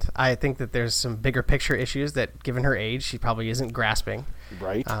argument. I think that there's some bigger picture issues that, given her age, she probably isn't grasping.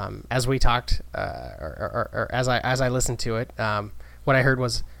 Right. As we talked, or as I listened to it, what I heard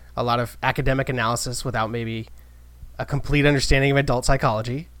was a lot of academic analysis without maybe a complete understanding of adult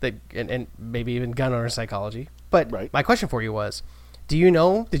psychology, and maybe even gun owner psychology. But right. My question for you was, did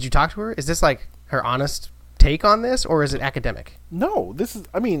you talk to her? Is this her honest take on this, or is it academic? No, this is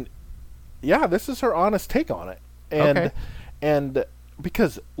her honest take on it. And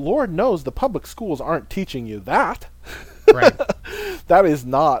because Lord knows the public schools aren't teaching you that. Right. That's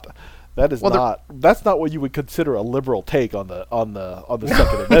not what you would consider a liberal take on the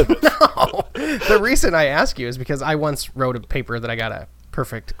Second Amendment. No. The reason I ask you is because I once wrote a paper that I got a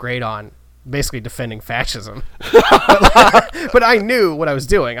perfect grade on, basically defending fascism. But I knew what I was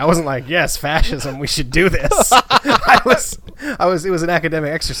doing. I wasn't like, yes, fascism, we should do this. It was an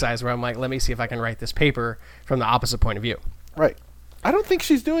academic exercise where I'm like, let me see if I can write this paper from the opposite point of view. Right. I don't think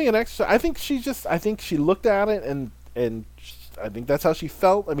she's doing an exercise. I think she looked at it and I think that's how she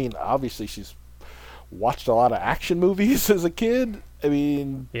felt. I mean, obviously she's watched a lot of action movies as a kid. I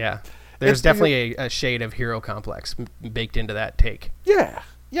mean, Yeah. There's definitely a shade of hero complex baked into that take. yeah,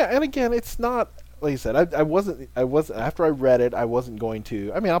 and again, it's not like I said. I wasn't after I read it. I wasn't going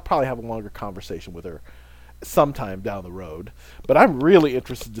to. I mean, I'll probably have a longer conversation with her sometime down the road. But I'm really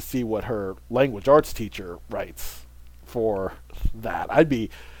interested to see what her language arts teacher writes for that. I'm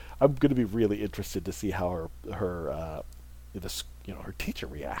going to be really interested to see how her teacher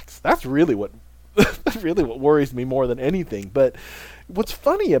reacts. That's really what worries me more than anything. But what's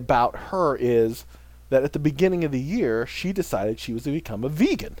funny about her is that at the beginning of the year, she decided she was to become a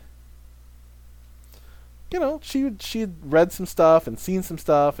vegan. You know, she had read some stuff and seen some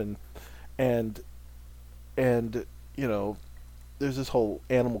stuff, and you know, there's this whole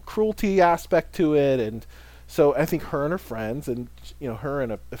animal cruelty aspect to it, and so I think her and her friends, and you know, her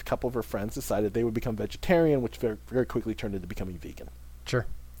and a couple of her friends decided they would become vegetarian, which very, very quickly turned into becoming vegan. Sure.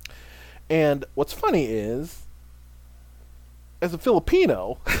 And what's funny is, as a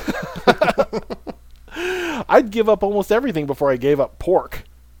Filipino, I'd give up almost everything before I gave up pork.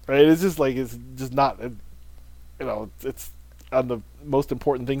 Right? It's just not, you know, it's on the most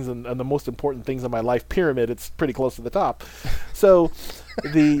important things and the most important things in my life pyramid. It's pretty close to the top. So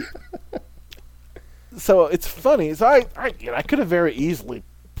so it's funny. So I could have very easily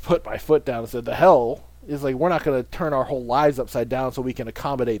put my foot down and said, the hell is, like, we're not going to turn our whole lives upside down so we can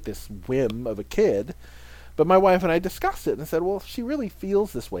accommodate this whim of a kid. But my wife and I discussed it and said, well, if she really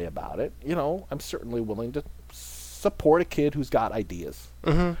feels this way about it, you know, I'm certainly willing to support a kid who's got ideas,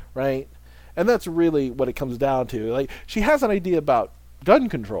 right? And that's really what it comes down to. Like, she has an idea about gun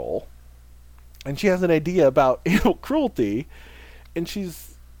control, and she has an idea about animal cruelty, and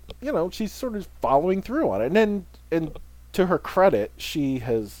she's sort of following through on it. And to her credit, she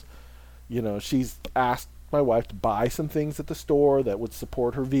has, you know, she's asked my wife to buy some things at the store that would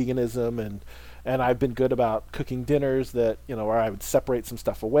support her veganism, and I've been good about cooking dinners that, you know, where I would separate some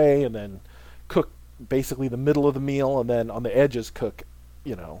stuff away and then cook basically the middle of the meal, and then on the edges cook,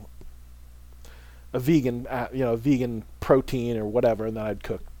 you know, a vegan protein or whatever, and then I'd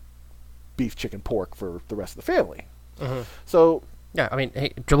cook beef, chicken, pork for the rest of the family. So yeah, I mean,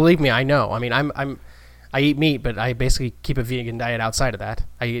 hey, believe me, I know. I mean, I eat meat, but I basically keep a vegan diet outside of that.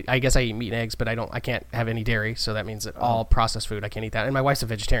 I guess I eat meat and eggs, but I can't have any dairy, so that means that all processed food I can't eat that. And my wife's a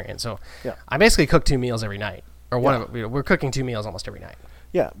vegetarian, so yeah. I basically cook 2 meals every night, or we're cooking 2 meals almost every night.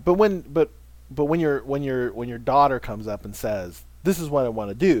 Yeah, but when your daughter comes up and says, "This is what I want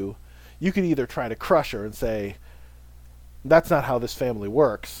to do," you could either try to crush her and say, "That's not how this family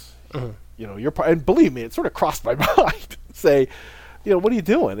works." You know, and believe me, it sort of crossed my mind. Say, you know, what are you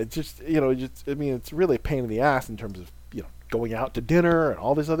doing? It just, you know, I mean, it's really a pain in the ass in terms of, you know, going out to dinner and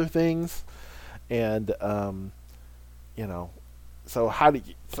all these other things. And, you know, so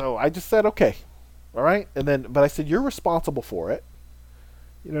I just said, okay, all right. But I said, you're responsible for it.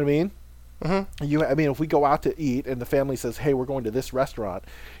 You know what I mean? I mean, if we go out to eat and the family says, hey, we're going to this restaurant,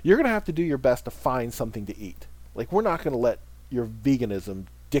 you're going to have to do your best to find something to eat. Like, we're not going to let your veganism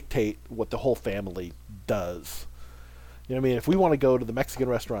dictate what the whole family does. You know what I mean? If we want to go to the Mexican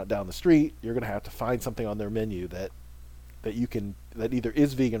restaurant down the street, you're going to have to find something on their menu that either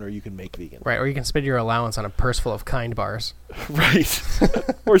is vegan or you can make vegan. Right, or you can spend your allowance on a purse full of Kind bars. Right.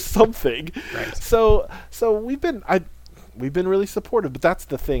 Or something. Right. So we've been really supportive, but that's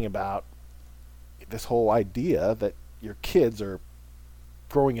the thing about this whole idea that your kids are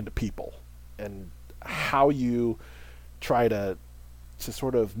growing into people, and how you try to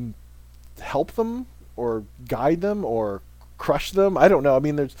sort of help them or guide them or crush them. I don't know. I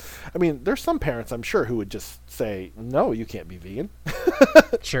mean, there's some parents, I'm sure, who would just say, no, you can't be vegan.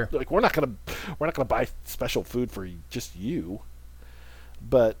 Sure. Like, we're not gonna buy special food for just you.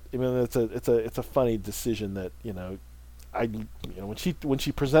 But I mean, it's a funny decision that, you know, when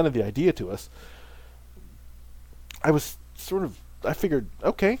she presented the idea to us, I figured,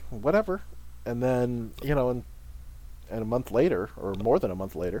 okay, whatever. And then, you know, and a month later, or more than a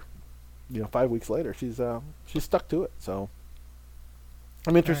month later, you know, 5 weeks later, she's stuck to it. So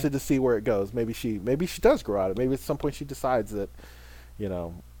I'm interested to see where it goes. Maybe she does grow out of it. Maybe at some point she decides that, you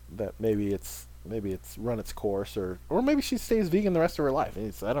know, that maybe it's run its course, or maybe she stays vegan the rest of her life.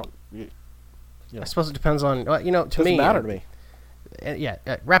 I suppose it depends on, you know, to me. Doesn't matter to me. Yeah,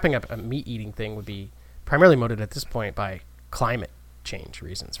 wrapping up a meat eating thing would be primarily motivated at this point by climate change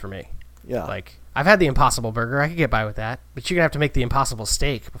reasons for me. Yeah. Like, I've had the Impossible Burger. I could get by with that. But you're going to have to make the Impossible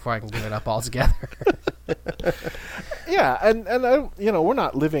Steak before I can give it up altogether. Yeah, and you know, we're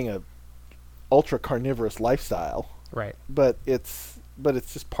not living a ultra carnivorous lifestyle. Right. But it's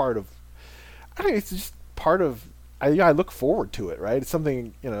just part of, I think it's just part of I look forward to it, right? It's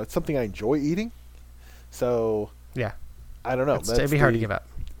something, it's something I enjoy eating. So Yeah. I don't know. It'd be hard to give up.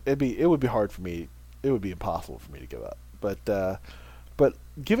 It would be hard for me. It would be impossible for me to give up. But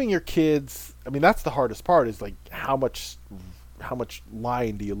giving your kids, I mean, that's the hardest part, is like how much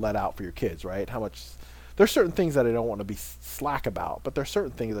line do you let out for your kids, right? There's certain things that I don't want to be slack about, but there's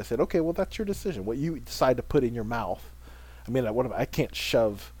certain things I said, okay, well, that's your decision. What you decide to put in your mouth. I mean, I can't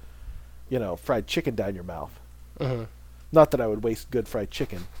shove, fried chicken down your mouth. Mm-hmm. Not that I would waste good fried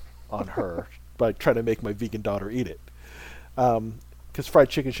chicken on her by trying to make my vegan daughter eat it. Because fried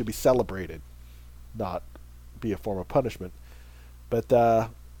chicken should be celebrated, not be a form of punishment. But I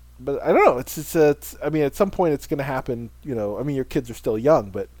don't know. It's I mean, at some point it's going to happen. I mean, your kids are still young,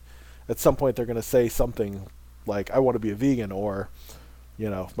 but at some point they're going to say something like, "I want to be a vegan," or,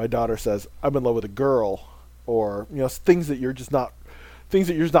 my daughter says, "I'm in love with a girl," or things that you're just not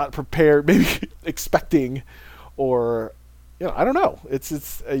prepared, maybe expecting, or I don't know.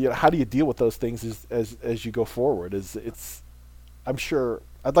 It's how do you deal with those things as you go forward? I'm sure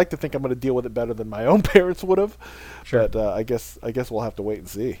I'd like to think I'm going to deal with it better than my own parents would have. Sure. But I guess we'll have to wait and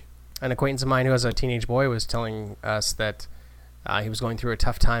see. An acquaintance of mine who has a teenage boy was telling us that he was going through a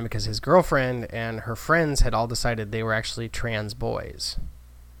tough time because his girlfriend and her friends had all decided they were actually trans boys.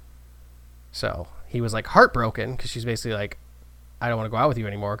 So he was like heartbroken because she's basically like, "I don't want to go out with you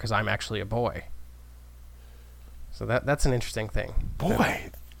anymore because I'm actually a boy." So that's an interesting thing. Boy.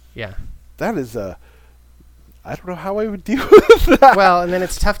 Yeah. That is I don't know how I would deal with that. Well, and then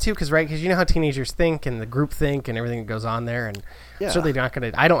it's tough too, because you know how teenagers think and the group think and everything that goes on there, and certainly not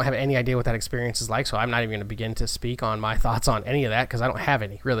going to. I don't have any idea what that experience is like, so I'm not even going to begin to speak on my thoughts on any of that because I don't have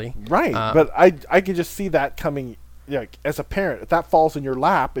any really. Right, but I can just see that coming. As a parent, if that falls in your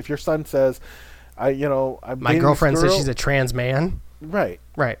lap, if your son says, I'm my girlfriend says she's a trans man. Right.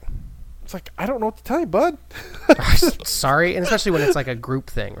 It's like, I don't know what to tell you, bud. Sorry, and especially when it's like a group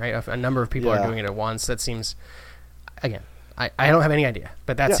thing, right? If a number of people are doing it at once, that seems, again, I don't have any idea,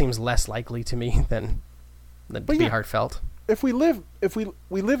 but that seems less likely to me than to be heartfelt. If we live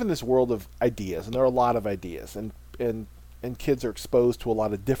in this world of ideas, and there are a lot of ideas, and kids are exposed to a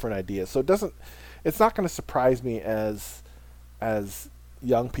lot of different ideas, so it's not going to surprise me as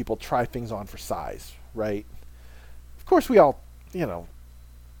young people try things on for size, right? Of course, we all,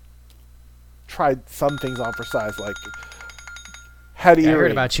 tried some things on for size, like had earrings. I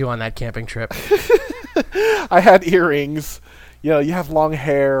heard about you on that camping trip. I had earrings. You have long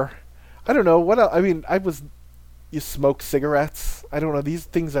hair. I don't know what else. I mean, you smoke cigarettes. I don't know, these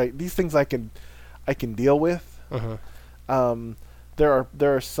things I can deal with. Mm-hmm. There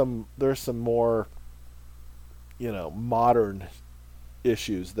are some more modern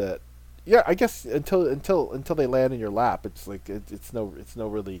issues that I guess until they land in your lap, it's like it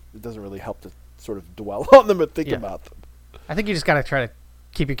doesn't really help to sort of dwell on them and think about them. I think you just got to try to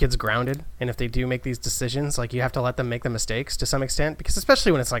keep your kids grounded, and if they do make these decisions, like, you have to let them make the mistakes to some extent, because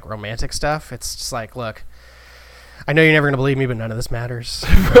especially when it's like romantic stuff, it's just like, look, I know you're never going to believe me, but none of this matters.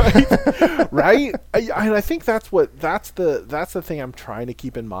 Right? I think that's the thing I'm trying to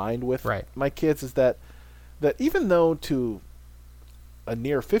keep in mind with my kids, is that even though to a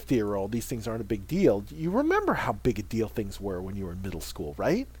near 50-year-old these things aren't a big deal, you remember how big a deal things were when you were in middle school,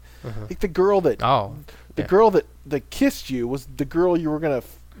 right? Mm-hmm. Like the girl that kissed you was the girl you were going to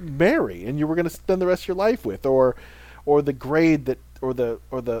marry and you were going to spend the rest of your life with, or the grade that or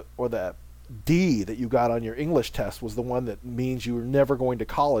the D that you got on your English test was the one that means you were never going to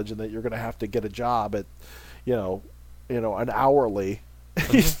college and that you're going to have to get a job at an hourly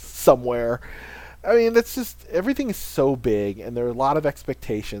somewhere. I mean, that's just, everything is so big and there are a lot of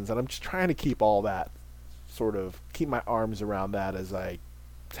expectations, and I'm just trying to keep all that, keep my arms around that as I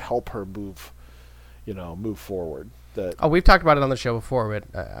help her move forward. We've talked about it on the show before,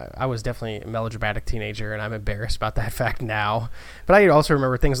 but I was definitely a melodramatic teenager, and I'm embarrassed about that fact now. But I also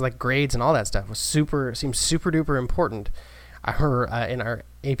remember things like grades and all that stuff seemed super duper important. I remember in our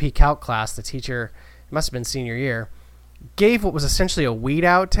AP Calc class, the teacher, it must have been senior year, gave what was essentially a weed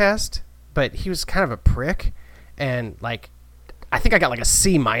out test, but he was kind of a prick, and I think I got like a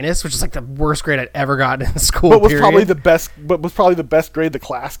C-, which is like the worst grade I'd ever gotten in school. But was probably the best grade the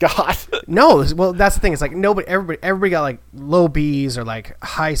class got. No, well, that's the thing. It's like everybody got like low B's or like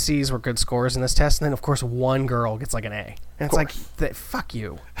high C's were good scores in this test, and then of course one girl gets like an A, and it's like, fuck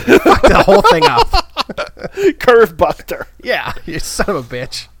you, fuck the whole thing up. Curve buster. Yeah, you son of a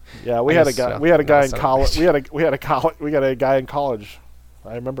bitch. Yeah, we had a guy in college. We got a guy in college.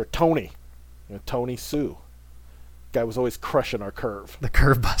 I remember Tony, Tony Sue. Guy was always crushing our curve. The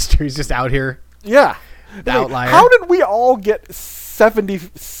curve buster. He's just out here. Yeah. The outlier. How did we all get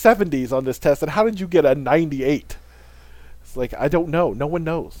 70s on this test, and how did you get a 98? It's like, I don't know. No one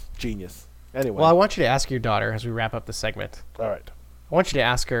knows. Genius. Anyway. Well, I want you to ask your daughter as we wrap up the segment. All right. I want you to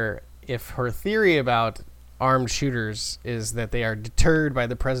ask her if her theory about armed shooters is that they are deterred by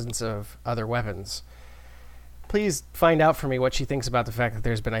the presence of other weapons. Please find out for me what she thinks about the fact that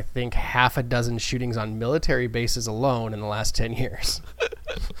there's been, I think, half a dozen shootings on military bases alone in the last 10 years.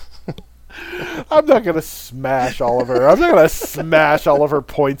 I'm not going to smash all of her. I'm not going to smash all of her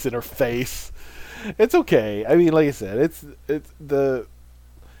points in her face. It's okay. I mean, like I said,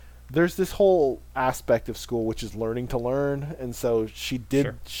 there's this whole aspect of school which is learning to learn, and so she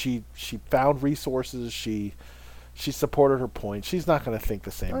found resources. She supported her point. She's not going to think the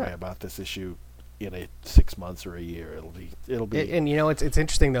same way about this issue in 6 months or a year. It'll be. And you know, it's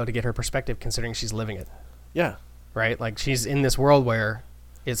interesting though to get her perspective, considering she's living it. Yeah. Right. Like she's in this world where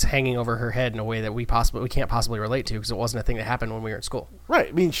it's hanging over her head in a way that we can't possibly relate to because it wasn't a thing that happened when we were in school. Right.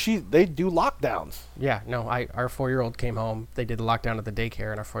 I mean, they do lockdowns. Yeah. No. Our 4-year-old came home. They did the lockdown at the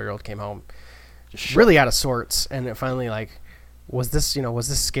daycare, and our 4-year-old came home just really out of sorts. And it finally was this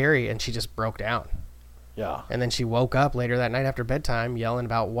scary? And she just broke down. Yeah. And then she woke up later that night after bedtime yelling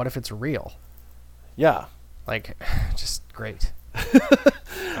about what if it's real. Yeah. Like, just great.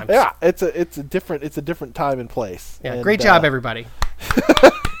 Yeah, it's a different time and place. Yeah, and, great job, everybody.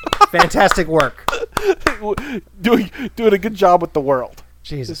 Fantastic work. Doing a good job with the world.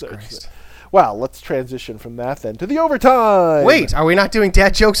 Jesus Christ. Well, let's transition from that then to the overtime. Wait, are we not doing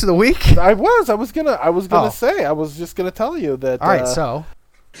dad jokes of the week? I was gonna say, I was just gonna tell you that. All right, so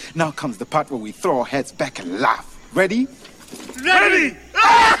now comes the part where we throw our heads back and laugh. Ready? Ready!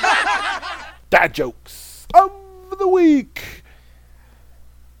 Dad jokes of the week.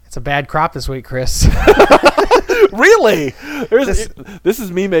 It's a bad crop this week, Chris. Really? This is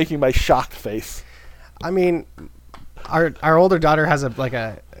me making my shocked face. I mean, our older daughter has a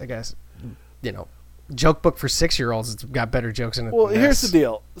joke book for 6-year-olds. It's got better jokes in it. Well, than here's this. the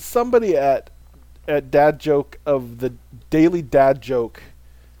deal. Somebody at Dad Joke of the Daily Dad Joke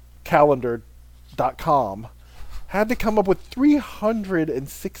calendar.com had to come up with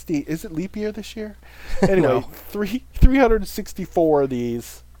 360. Is it leap year this year? Anyway, No. 364 of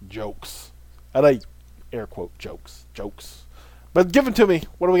these jokes. And I air quote jokes. But give them to me.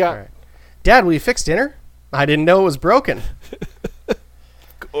 What do we got? All right. Dad, will you fix dinner? I didn't know it was broken. Of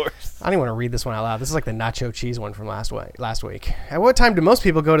course. I don't even want to read this one out loud. This is like the nacho cheese one from last week. At what time do most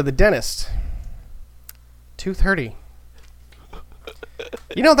people go to the dentist? 2:30.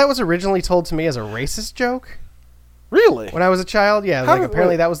 You know, that was originally told to me as a racist joke. Really? When I was a child, yeah. How Like did-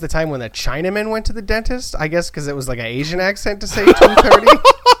 apparently that was the time when the Chinaman went to the dentist. I guess because it was like an Asian accent to say 2:30.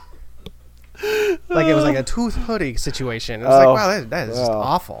 Like it was like a tooth hoodie situation. It was Oh. like, wow, that is just Well.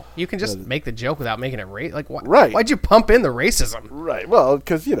 awful. You can just make the joke without making it like what? Right. Why'd you pump in the racism? Right. Well,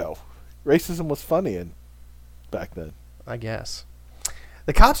 because, racism was funny back then. I guess.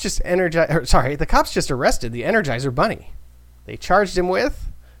 The cops just arrested the Energizer Bunny. They charged him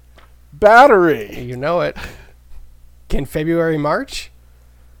with, Battery. you know it. Can February March?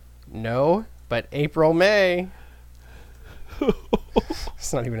 No, but April May.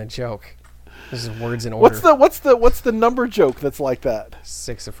 It's not even a joke. This is words in order. What's the number joke that's like that?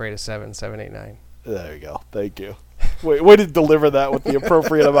 6 afraid of 7, 7, 8, 9. There you go. Thank you. Way to deliver that with the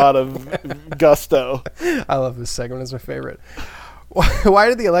appropriate amount of gusto. I love this segment. It's my favorite. Why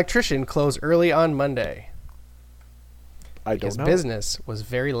did the electrician close early on Monday? I don't Because know. business was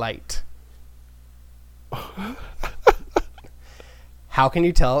very light. How can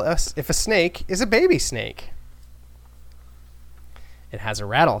you tell us if a snake is a baby snake? It has a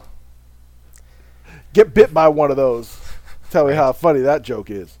rattle. Get bit by one of those. Tell me how funny that joke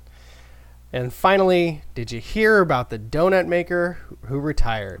is. And finally, did you hear about the donut maker who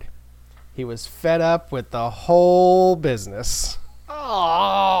retired? He was fed up with the whole business.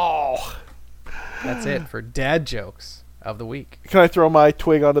 Oh. That's it for dad jokes of the week. Can I throw my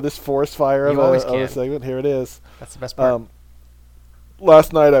twig onto this forest fire You always of a can. segment? Here it is. That's the best part.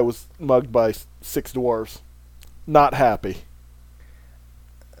 Last night I was mugged by 6 dwarves. Not happy.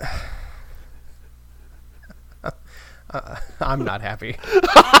 I'm not happy.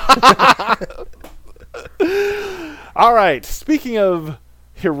 All right. Speaking of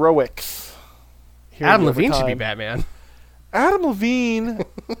heroics. here in Adam the Levine should be overtime- Batman. Adam Levine.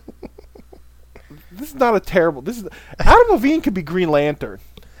 This is not a terrible. Adam Levine could be Green Lantern.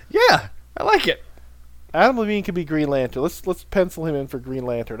 Yeah, I like it. Adam Levine could be Green Lantern. Let's pencil him in for Green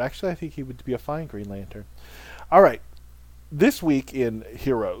Lantern. Actually, I think he would be a fine Green Lantern. All right. This week in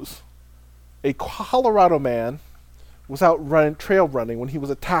Heroes, a Colorado man was out trail running when he was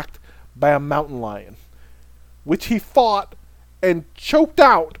attacked by a mountain lion, which he fought and choked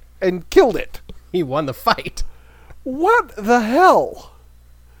out and killed it. He won the fight. What the hell?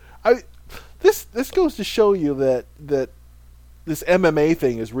 This goes to show you that this MMA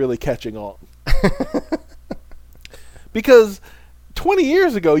thing is really catching on. Because 20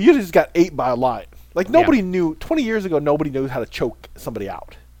 years ago, you just got ate by a lion. Like, nobody knew. 20 years ago, nobody knew how to choke somebody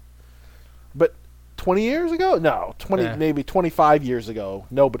out. But 20 years ago? No. Maybe 25 years ago,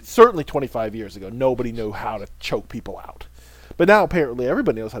 nobody. Certainly 25 years ago, nobody knew how to choke people out. But now, apparently,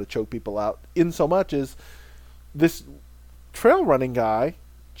 everybody knows how to choke people out, in so much as this trail running guy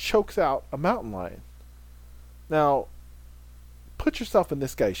chokes out a mountain lion. Now, put yourself in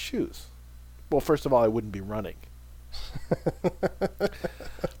this guy's shoes. Well, first of all, I wouldn't be running.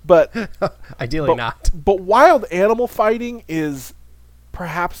 But ideally not. But wild animal fighting is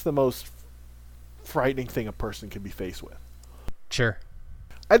perhaps the most frightening thing a person can be faced with. Sure.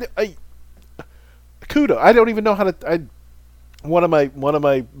 Kudo. I don't even know how to. One of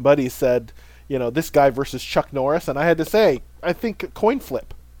my buddies said, this guy versus Chuck Norris, and I had to say, I think coin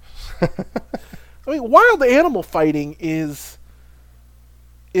flip. I mean, wild animal fighting is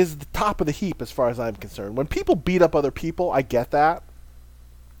the top of the heap as far as I'm concerned. When people beat up other people, I get that.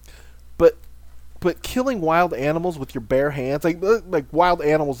 But killing wild animals with your bare hands, like wild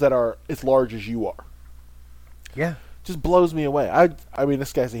animals that are as large as you are, yeah, just blows me away. I mean,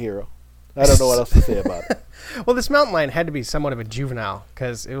 this guy's a hero. I don't know what else to say about it. Well, this mountain lion had to be somewhat of a juvenile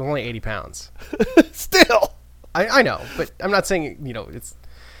because it was only 80 pounds. Still, I know, but I'm not saying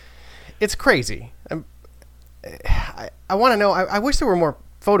it's crazy. I want to know. I wish there were more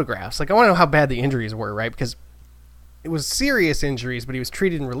photographs. Like, I want to know how bad the injuries were, right? Because it was serious injuries, but he was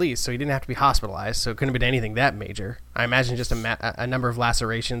treated and released, so he didn't have to be hospitalized, so it couldn't have been anything that major. I imagine just a number of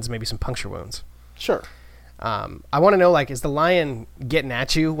lacerations, maybe some puncture wounds. Sure. I want to know, like, is the lion getting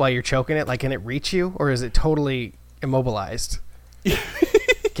at you while you're choking it? Like, can it reach you, or is it totally immobilized?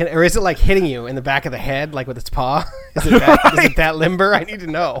 Or is it, like, hitting you in the back of the head, like, with its paw? Is it that limber? I need to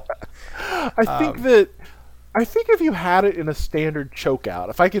know. I think if you had it in a standard choke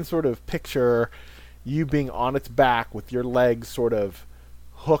out, if I can sort of picture you being on its back with your legs sort of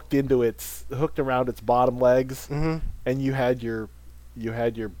hooked around its bottom legs, mm-hmm. and you had your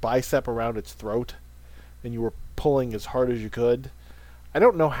bicep around its throat, and you were pulling as hard as you could. I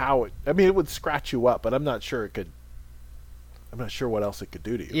don't know how it would scratch you up, but I'm not sure what else it could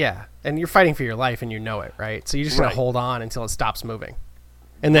do to you. Yeah, and you're fighting for your life, and you know it, right? So you're just going to hold on until it stops moving.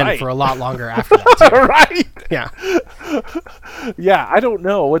 And then for a lot longer after that, too. Right? Yeah. Yeah, I don't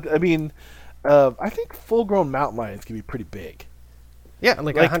know. I think full-grown mountain lions can be pretty big. Yeah,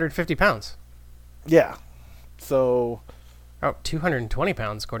 like 150 pounds. Yeah. So... 220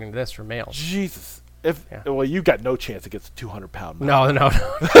 pounds, according to this, for males. Jesus. Well, you got no chance against a 200-pound No.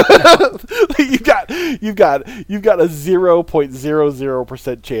 you've got a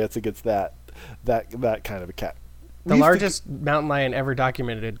 0.00% chance against that kind of a cat. The largest mountain lion ever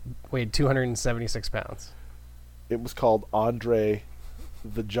documented weighed 276 pounds. It was called Andre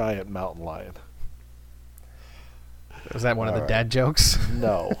the Giant Mountain Lion. Was that one of the dad jokes?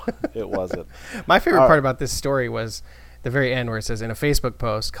 No, it wasn't. My favorite part about this story was the very end, where it says, in a Facebook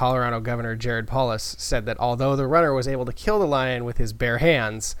post, Colorado Governor Jared Polis said that although the runner was able to kill the lion with his bare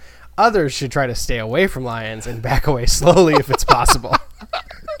hands, others should try to stay away from lions and back away slowly if it's possible.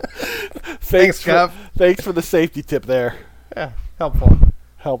 Thanks, Kev. Thanks for the safety tip there. Yeah, helpful.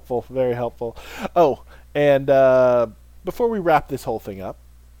 Helpful, very helpful. Oh, and before we wrap this whole thing up,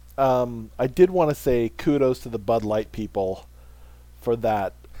 I did want to say kudos to the Bud Light people for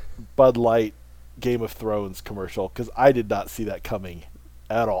that Bud Light Game of Thrones commercial, because I did not see that coming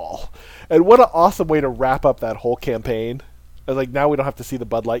at all. And what an awesome way to wrap up that whole campaign. I was like, now we don't have to see the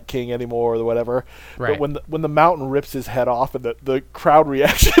Bud Light King anymore or whatever. Right. But when the mountain rips his head off and the crowd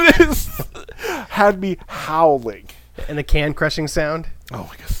reaction had me howling. And the can crushing sound. Oh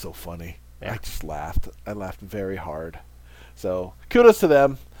my God, so funny. Yeah. I just laughed. I laughed very hard. So kudos to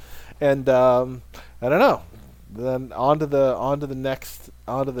them. And I don't know. Then on to the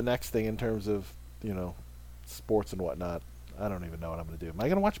next thing in terms of, sports and whatnot. I don't even know what I'm going to do. Am I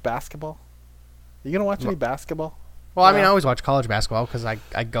going to watch basketball? Are you going to watch any basketball? Well, I mean, I always watch college basketball because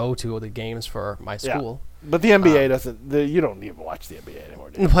I go to the games for my school. Yeah. But the NBA doesn't. You don't even watch the NBA anymore,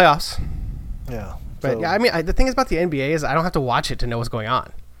 do you? In the playoffs. Yeah. But yeah, I mean, the thing is about the NBA is I don't have to watch it to know what's going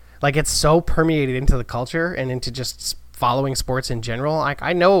on. Like, it's so permeated into the culture and into just following sports in general. Like,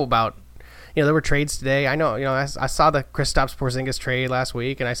 I know about, there were trades today. I know, I saw the Kristaps Porzingis trade last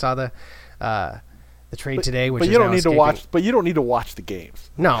week, and I saw the trade today. Which but you don't need to watch. But you don't need to watch the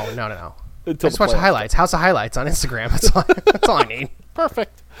games. No. I just watch the highlights. House of Highlights on Instagram. That's all I need.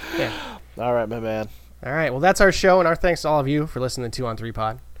 Perfect. Yeah. All right, my man. All right. Well, that's our show, and our thanks to all of you for listening to 2 on 3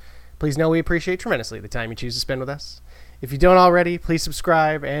 Pod. Please know we appreciate tremendously the time you choose to spend with us. If you don't already, please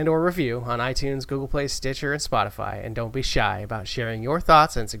subscribe and or review on iTunes, Google Play, Stitcher, and Spotify, and don't be shy about sharing your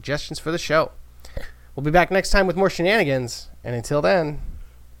thoughts and suggestions for the show. We'll be back next time with more shenanigans, and until then,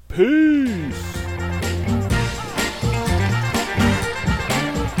 Peace.